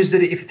 which is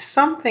that if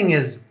something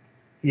is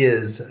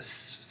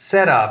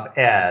set up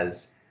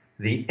as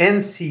the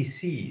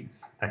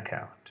NCC's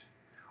account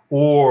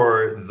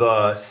or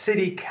the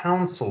city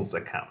council's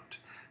account,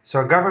 so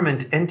a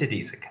government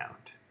entity's account,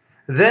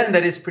 then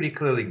that is pretty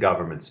clearly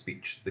government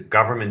speech. The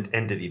government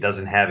entity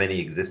doesn't have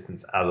any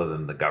existence other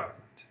than the government.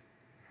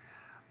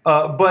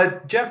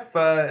 But Jeff,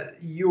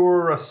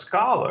 you're a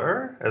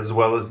scholar as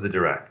well as the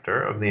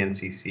director of the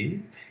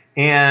NCC,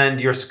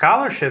 and your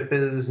scholarship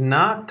is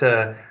not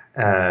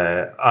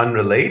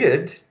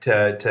unrelated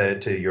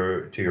to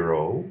your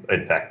role.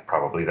 In fact,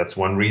 probably that's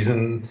one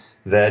reason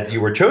that you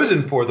were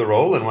chosen for the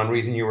role, and one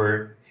reason you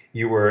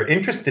were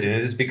interested in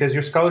it is because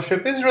your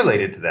scholarship is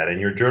related to that,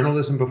 and your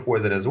journalism before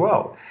that as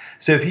well.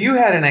 So if you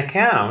had an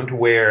account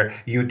where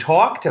you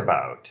talked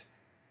about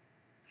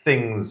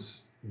things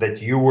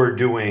that you were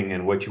doing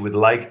and what you would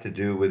like to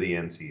do with the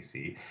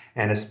NCC,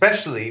 and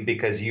especially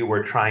because you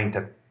were trying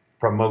to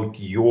promote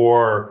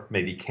your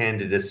maybe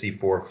candidacy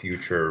for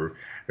future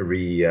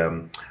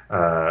reappointment,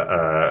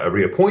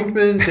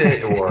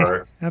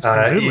 or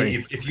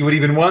if you would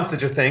even want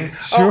such a thing,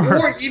 sure.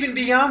 Or even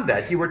beyond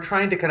that, you were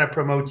trying to kind of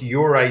promote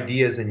your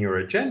ideas and your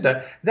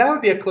agenda, that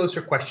would be a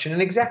closer question.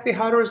 And exactly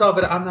how to resolve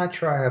it, I'm not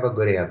sure I have a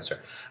good answer.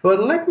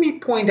 But let me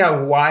point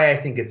out why I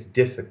think it's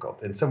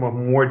difficult, and somewhat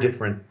more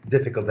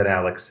difficult than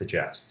Alex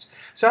suggests.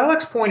 So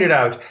Alex pointed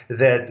out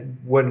that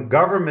when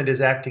government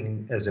is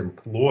acting as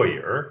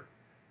employer,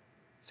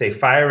 say,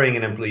 firing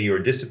an employee or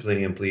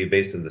disciplining an employee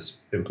based on the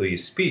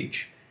employee's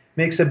speech,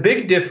 makes a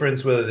big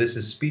difference whether this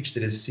is speech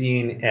that is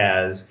seen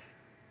as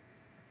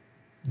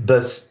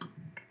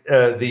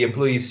the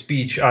employee's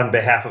speech on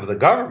behalf of the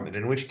government,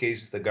 in which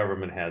case the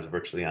government has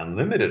virtually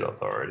unlimited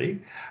authority,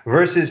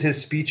 versus his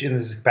speech in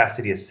his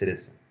capacity as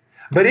citizen.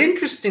 But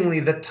interestingly,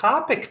 the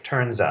topic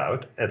turns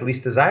out, at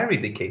least as I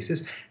read the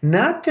cases,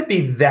 not to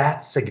be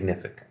that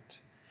significant.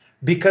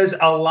 Because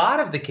a lot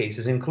of the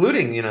cases,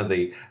 including,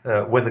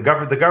 when the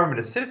government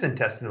as citizen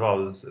test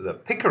involves the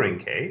Pickering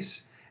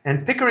case,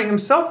 and Pickering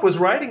himself was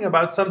writing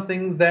about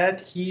something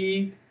that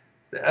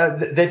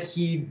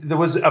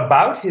was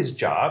about his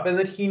job and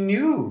that he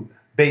knew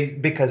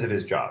because of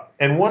his job.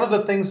 And one of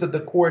the things that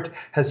the court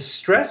has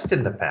stressed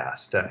in the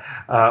past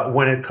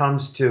when it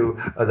comes to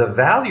the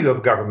value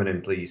of government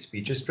employee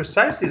speech is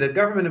precisely that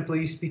government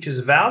employee speech is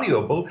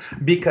valuable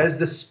because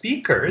the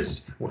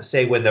speakers,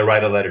 say when they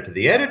write a letter to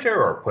the editor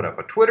or put up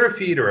a Twitter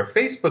feed or a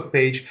Facebook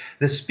page,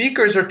 the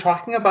speakers are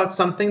talking about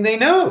something they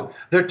know.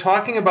 They're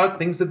talking about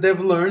things that they've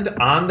learned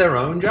on their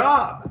own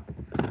job.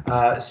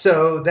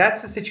 So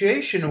that's a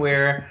situation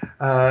where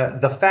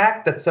the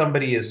fact that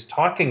somebody is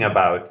talking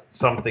about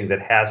something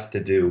that has to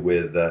do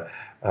with the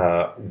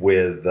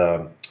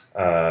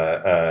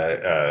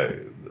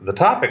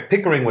topic.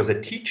 Pickering was a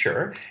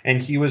teacher,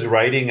 and he was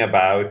writing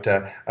about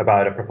a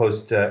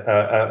proposed in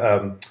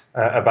a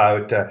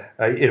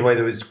way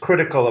that was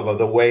critical of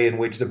the way in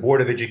which the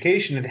Board of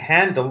Education had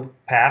handled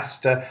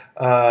past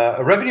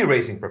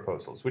revenue-raising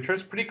proposals, which are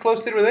pretty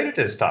closely related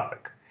to this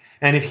topic.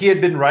 And if he had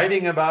been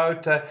writing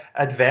about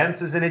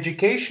advances in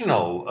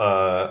educational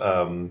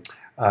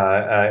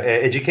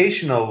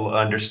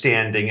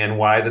understanding and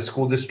why the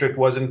school district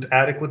wasn't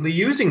adequately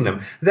using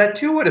them, that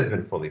too would have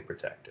been fully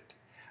protected.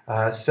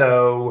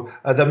 So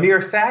the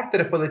mere fact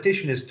that a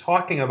politician is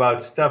talking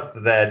about stuff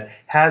that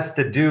has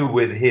to do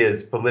with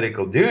his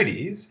political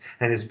duties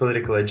and his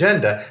political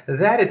agenda,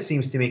 that, it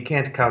seems to me,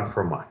 can't count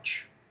for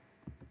much.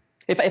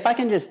 If I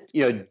can just,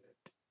 Yeah.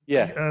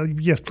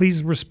 Yes,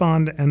 please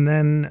respond, and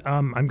then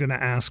I'm going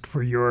to ask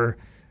for your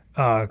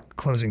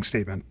closing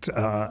statement.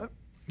 Go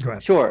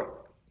ahead. Sure.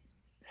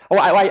 Oh,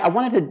 I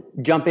wanted to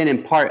jump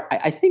in part.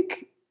 I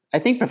think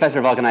Professor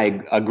Volk and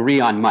I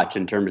agree on much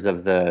in terms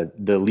of the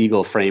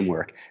legal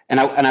framework, and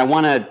I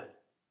want to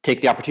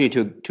take the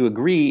opportunity to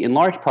agree in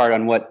large part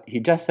on what he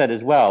just said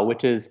as well,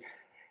 which is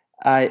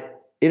it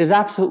is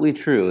absolutely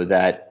true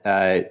that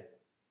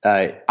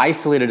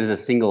isolated as a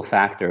single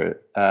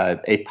factor,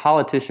 a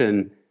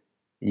politician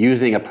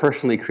using a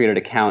personally created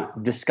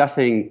account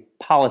discussing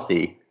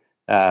policy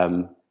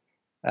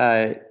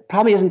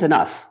probably isn't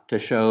enough to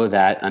show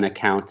that an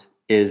account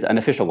is an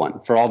official one,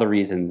 for all the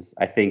reasons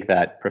I think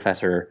that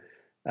Professor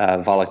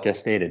Volokh just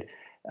stated.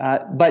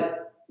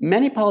 But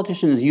many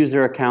politicians use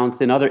their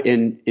accounts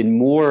in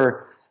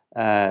more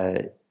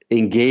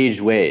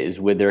engaged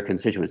ways with their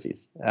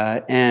constituencies.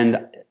 And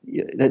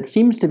that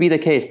seems to be the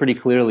case pretty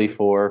clearly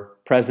for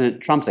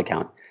President Trump's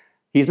account.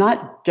 He's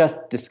not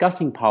just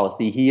discussing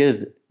policy, he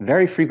is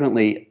very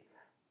frequently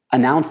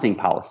announcing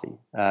policy.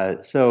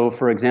 So,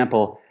 for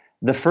example,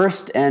 the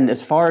first and,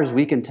 as far as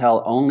we can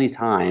tell, only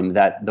time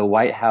that the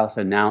White House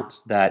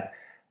announced that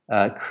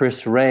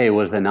Chris Wray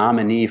was the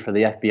nominee for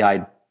the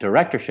FBI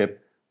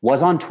directorship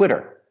was on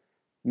Twitter,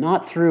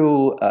 not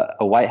through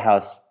a White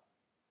House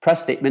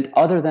press statement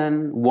other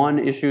than one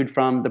issued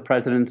from the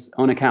president's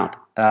own account.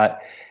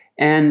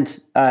 And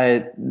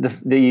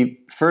the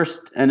first,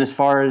 and as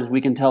far as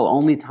we can tell,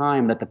 only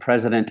time that the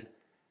president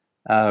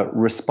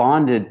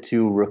responded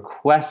to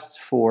requests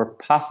for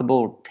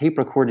possible tape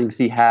recordings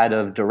he had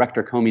of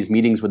Director Comey's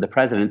meetings with the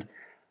president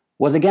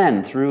was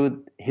again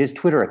through his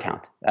Twitter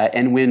account.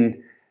 And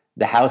when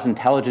the House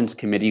Intelligence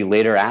Committee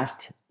later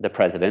asked the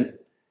president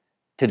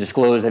to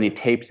disclose any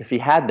tapes if he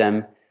had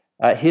them,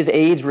 his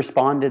aides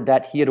responded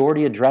that he had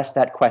already addressed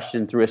that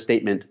question through a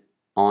statement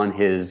on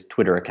his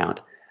Twitter account.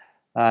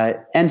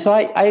 And so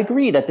I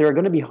agree that there are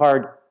going to be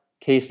hard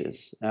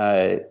cases,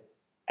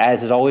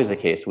 as is always the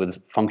case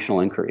with functional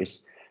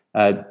inquiries,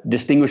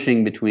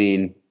 distinguishing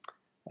between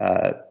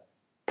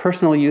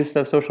personal use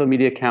of social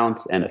media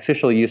accounts and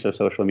official use of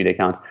social media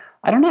accounts.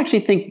 I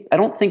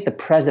don't think the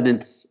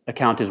president's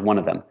account is one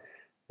of them.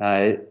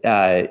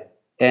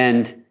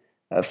 And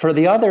for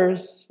the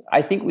others,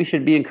 I think we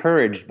should be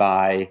encouraged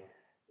by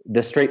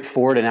the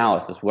straightforward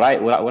analysis. What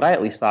I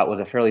at least thought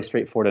was a fairly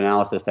straightforward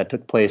analysis that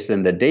took place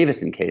in the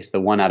Davison case, the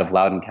one out of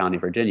Loudoun County,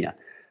 Virginia,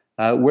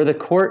 where the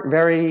court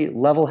very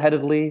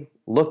level-headedly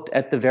looked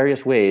at the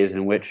various ways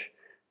in which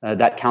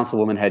that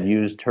councilwoman had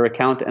used her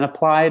account and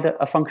applied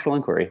a functional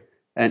inquiry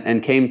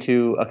and came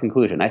to a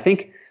conclusion. I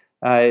think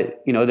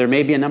there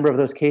may be a number of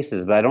those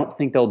cases, but I don't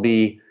think they'll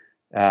be.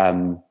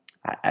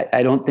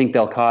 I don't think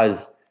they'll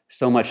cause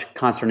so much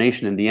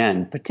consternation in the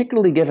end,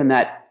 particularly given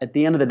that at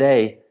the end of the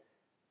day,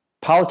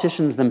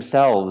 politicians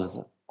themselves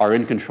are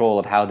in control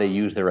of how they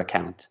use their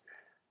account.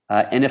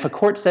 And if a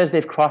court says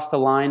they've crossed the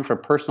line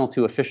from personal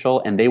to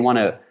official and they want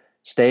to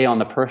stay on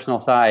the personal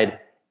side,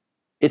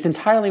 it's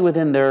entirely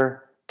within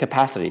their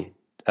capacity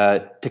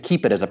to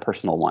keep it as a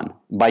personal one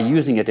by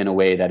using it in a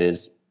way that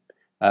is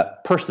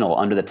personal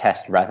under the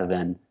test rather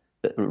than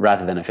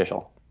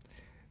official.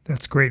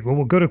 That's great. Well,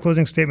 we'll go to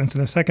closing statements in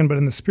a second, but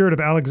in the spirit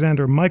of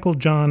Alexander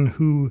Meiklejohn,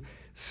 who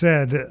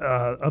said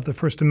of the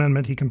First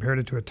Amendment, he compared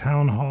it to a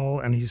town hall,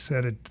 and he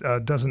said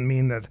it doesn't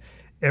mean that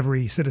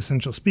every citizen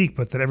shall speak,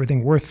 but that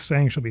everything worth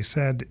saying shall be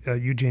said.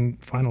 Eugene,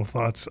 final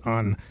thoughts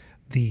on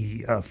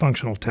the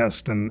functional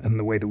test and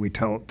the way that we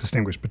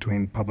distinguish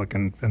between public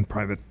and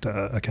private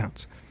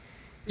accounts?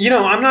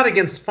 I'm not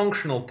against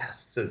functional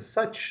tests as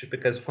such,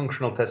 because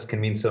functional tests can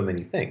mean so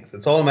many things.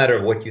 It's all a matter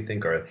of what you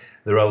think are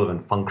the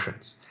relevant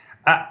functions.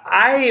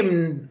 I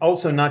am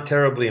also not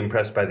terribly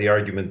impressed by the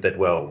argument that,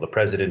 the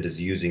president is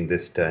using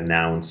this to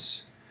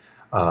announce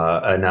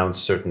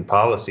certain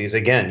policies.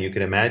 Again, you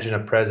can imagine a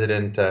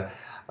president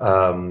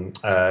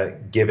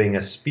giving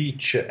a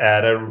speech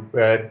at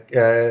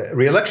a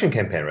re-election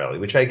campaign rally,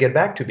 which I get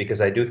back to because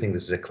I do think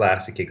this is a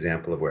classic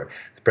example of where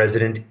the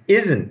president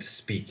isn't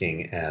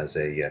speaking as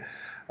a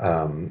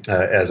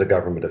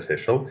government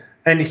official.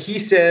 And he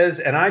says,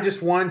 and I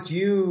just want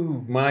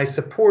you, my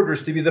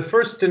supporters, to be the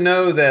first to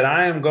know that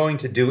I am going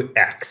to do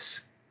X.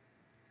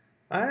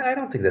 I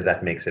don't think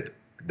that makes it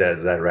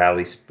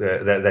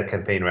that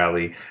campaign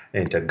rally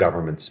into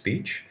government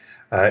speech.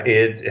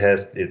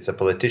 It's a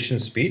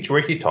politician's speech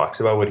where he talks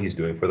about what he's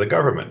doing for the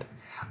government.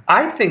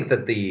 I think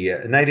that the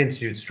Knight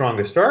Institute's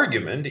strongest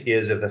argument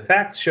is if the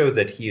facts show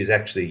that he is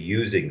actually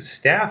using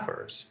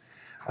staffers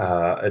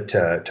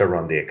to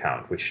run the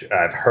account, which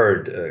I've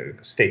heard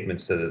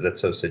statements that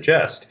so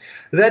suggest.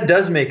 That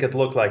does make it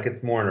look like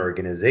it's more an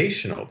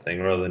organizational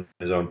thing rather than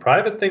his own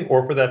private thing,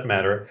 or for that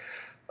matter,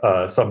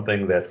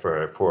 something that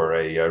for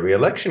a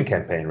re-election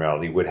campaign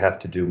rally would have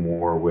to do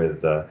more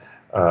with,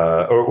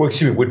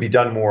 would be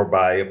done more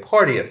by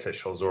party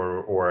officials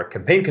or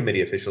campaign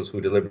committee officials who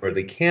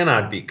deliberately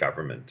cannot be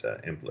government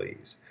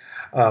employees.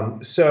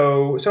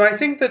 So I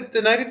think that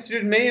the Knight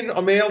Institute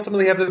may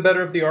ultimately have the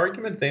better of the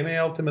argument. They may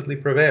ultimately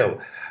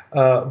prevail.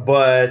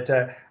 But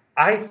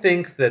I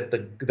think that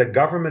the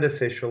government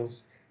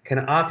officials can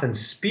often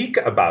speak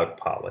about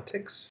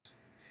politics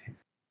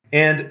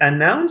and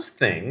announce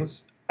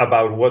things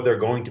about what they're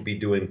going to be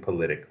doing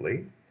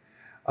politically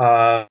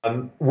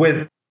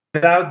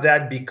without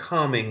that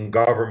becoming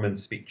government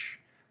speech,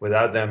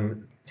 without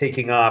them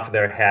taking off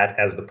their hat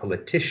as the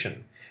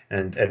politician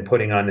and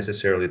putting on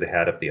necessarily the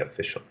hat of the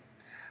official.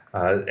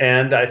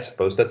 And I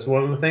suppose that's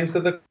one of the things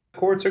that the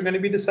courts are going to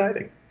be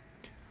deciding.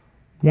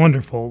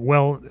 Wonderful.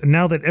 Well,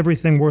 now that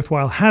everything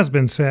worthwhile has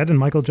been said, and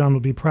Meiklejohn will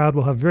be proud,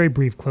 we'll have very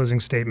brief closing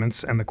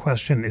statements, and the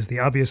question is the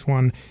obvious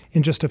one.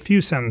 In just a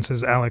few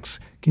sentences, Alex,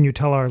 can you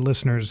tell our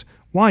listeners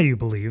why you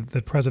believe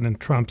that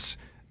President Trump's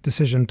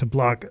decision to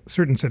block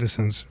certain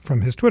citizens from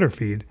his Twitter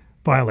feed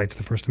violates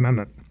the First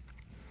Amendment?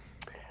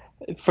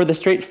 For the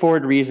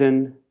straightforward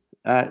reason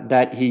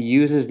that he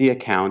uses the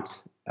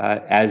account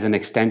as an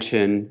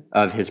extension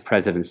of his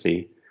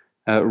presidency,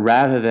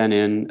 rather than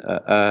in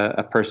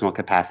a personal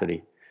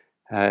capacity.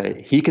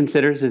 He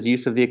considers his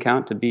use of the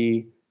account to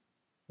be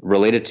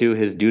related to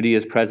his duty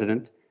as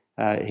president.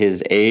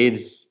 His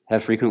aides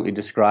have frequently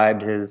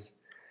described his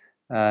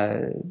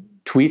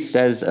tweets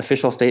as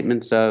official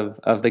statements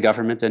of the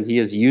government, and he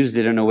has used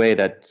it in a way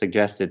that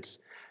suggests it's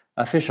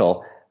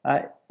official.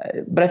 But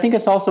I think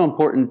it's also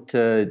important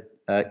to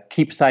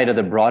keep sight of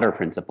the broader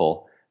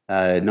principle,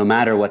 no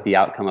matter what the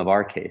outcome of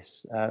our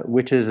case,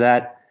 which is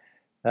that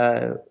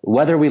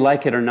whether we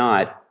like it or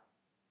not,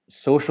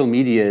 social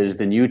media is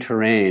the new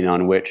terrain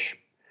on which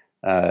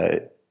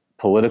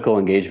political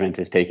engagement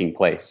is taking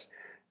place.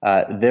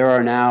 There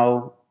are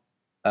now,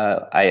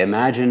 I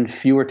imagine,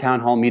 fewer town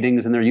hall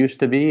meetings than there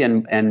used to be,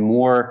 and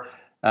more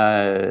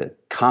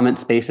comment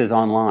spaces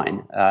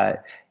online.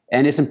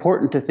 And it's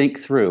important to think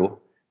through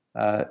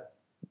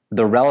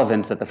the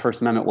relevance that the First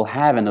Amendment will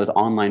have in those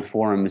online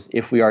forums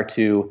if we are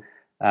to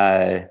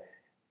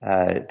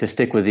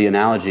stick with the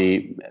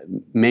analogy,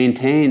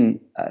 maintain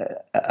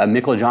a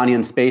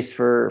Meiklejohnian space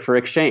for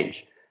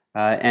exchange,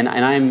 and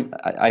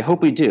I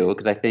hope we do,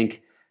 because I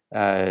think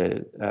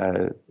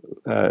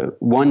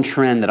one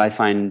trend that I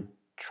find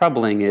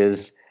troubling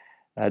is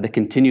the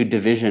continued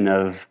division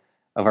of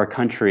our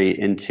country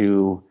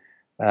into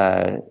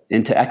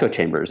echo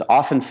chambers,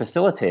 often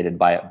facilitated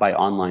by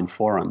online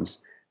forums,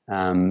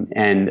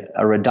 and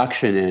a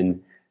reduction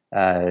in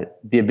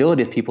the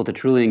ability of people to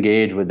truly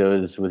engage with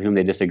those with whom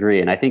they disagree.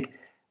 And I think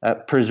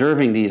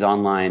preserving these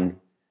online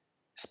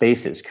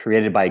spaces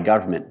created by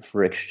government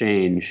for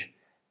exchange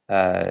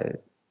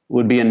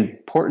would be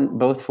important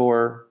both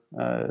for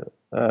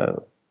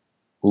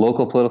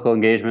local political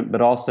engagement, but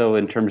also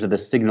in terms of the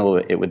signal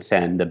it would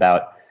send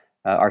about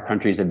our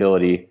country's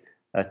ability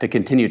to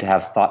continue to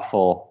have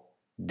thoughtful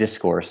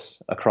discourse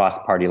across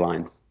party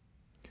lines.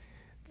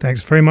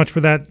 Thanks very much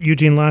for that.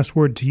 Eugene, last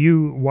word to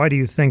you. Why do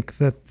you think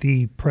that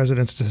the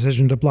president's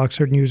decision to block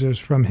certain users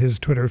from his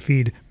Twitter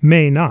feed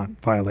may not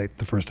violate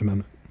the First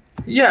Amendment?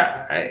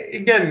 Yeah,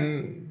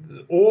 again,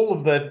 all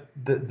of that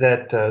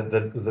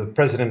the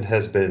president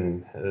has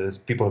been, as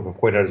people have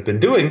pointed out, has been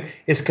doing,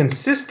 is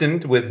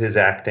consistent with his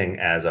acting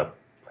as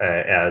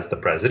the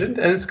president,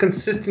 and it's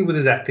consistent with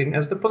his acting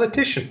as the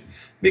politician,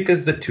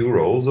 because the two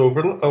roles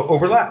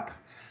overlap.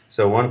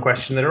 So one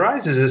question that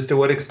arises is, to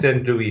what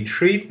extent do we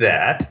treat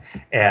that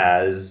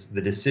as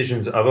the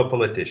decisions of a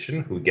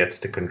politician who gets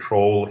to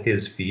control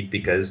his feet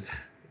because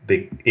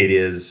it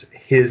is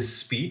his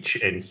speech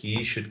and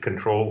he should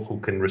control who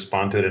can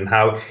respond to it and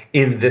how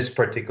in this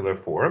particular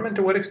forum, and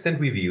to what extent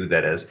we view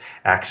that as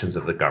actions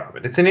of the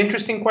government? It's an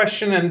interesting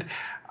question, and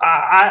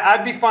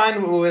I'd be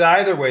fine with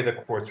either way the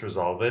courts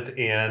resolve it,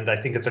 and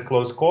I think it's a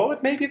close call,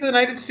 and maybe the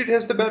United States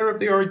has the better of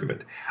the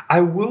argument.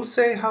 I will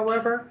say,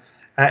 however,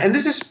 and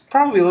this is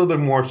probably a little bit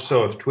more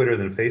so of Twitter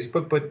than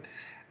Facebook, but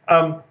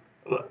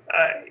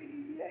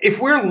if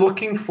we're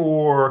looking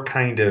for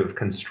kind of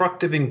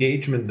constructive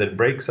engagement that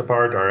breaks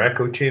apart our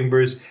echo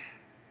chambers,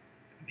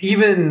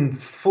 even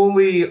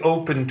fully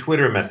open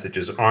Twitter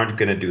messages aren't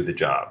going to do the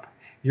job.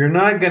 You're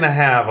not going to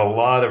have a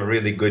lot of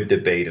really good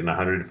debate in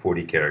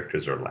 140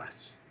 characters or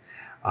less.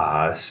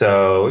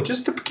 So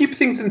just to keep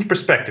things into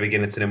perspective,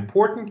 again, it's an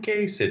important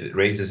case. It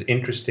raises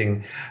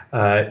interesting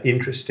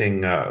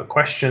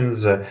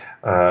questions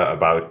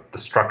about the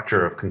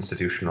structure of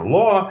constitutional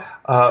law.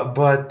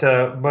 But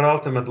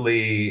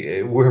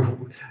ultimately,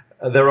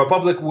 the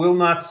Republic will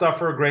not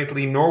suffer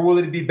greatly, nor will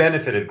it be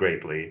benefited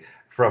greatly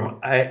from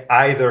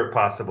either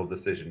possible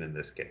decision in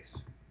this case.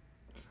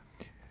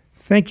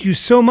 Thank you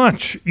so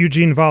much,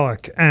 Eugene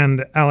Volokh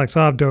and Alex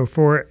Abdo,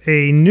 for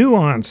a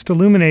nuanced,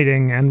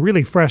 illuminating, and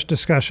really fresh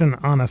discussion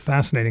on a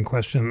fascinating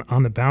question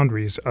on the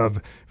boundaries of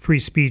free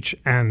speech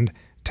and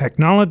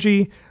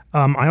technology.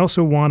 I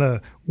also want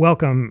to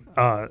welcome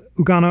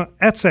Ugonna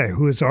Etse,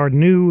 who is our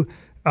new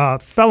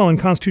fellow in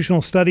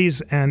constitutional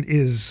studies and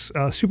is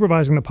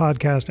supervising the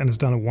podcast and has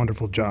done a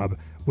wonderful job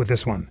with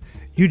this one.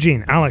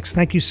 Eugene, Alex,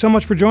 thank you so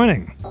much for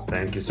joining.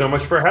 Thank you so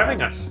much for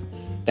having us.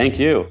 Thank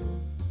you.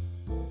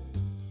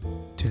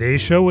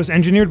 Today's show was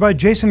engineered by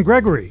Jason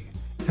Gregory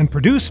and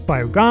produced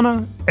by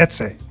Ugonna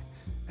Etse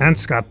and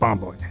Scott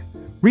Bomboy.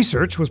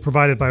 Research was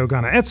provided by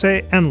Ugonna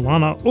Etse and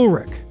Lana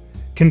Ulrich.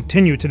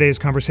 Continue today's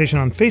conversation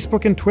on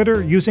Facebook and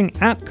Twitter using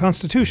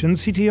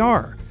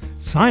 @ConstitutionCTR.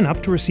 Sign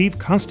up to receive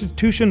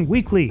Constitution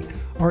Weekly,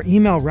 our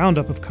email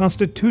roundup of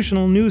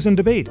constitutional news and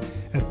debate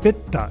at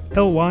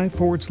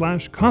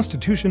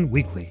bit.ly/Constitution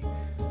Weekly.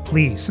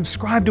 Please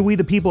subscribe to We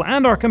the People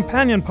and our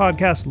companion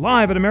podcast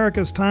live at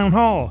America's Town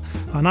Hall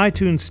on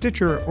iTunes,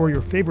 Stitcher, or your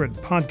favorite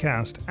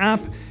podcast app.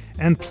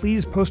 And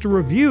please post a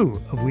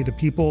review of We the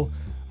People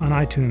on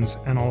iTunes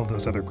and all of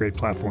those other great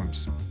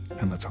platforms.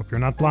 And let's hope you're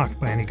not blocked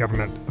by any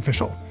government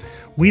official.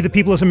 We the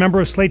People is a member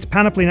of Slate's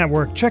Panoply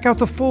Network. Check out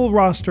the full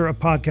roster of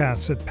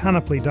podcasts at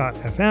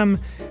panoply.fm.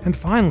 And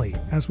finally,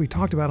 as we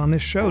talked about on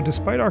this show,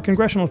 despite our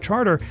congressional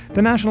charter,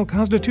 the National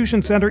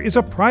Constitution Center is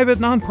a private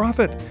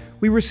nonprofit.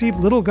 We receive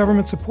little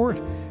government support,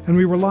 and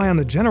we rely on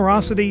the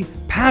generosity,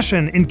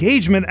 passion,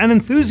 engagement, and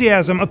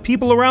enthusiasm of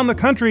people around the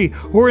country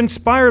who are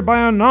inspired by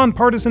our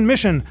nonpartisan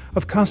mission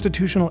of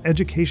constitutional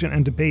education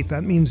and debate.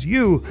 That means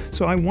you.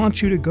 So I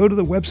want you to go to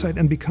the website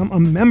and become a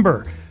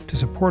member to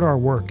support our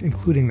work,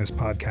 including this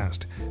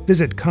podcast.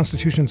 Visit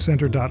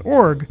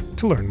constitutioncenter.org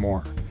to learn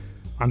more.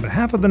 On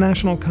behalf of the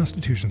National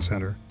Constitution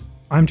Center,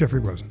 I'm Jeffrey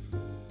Rosen.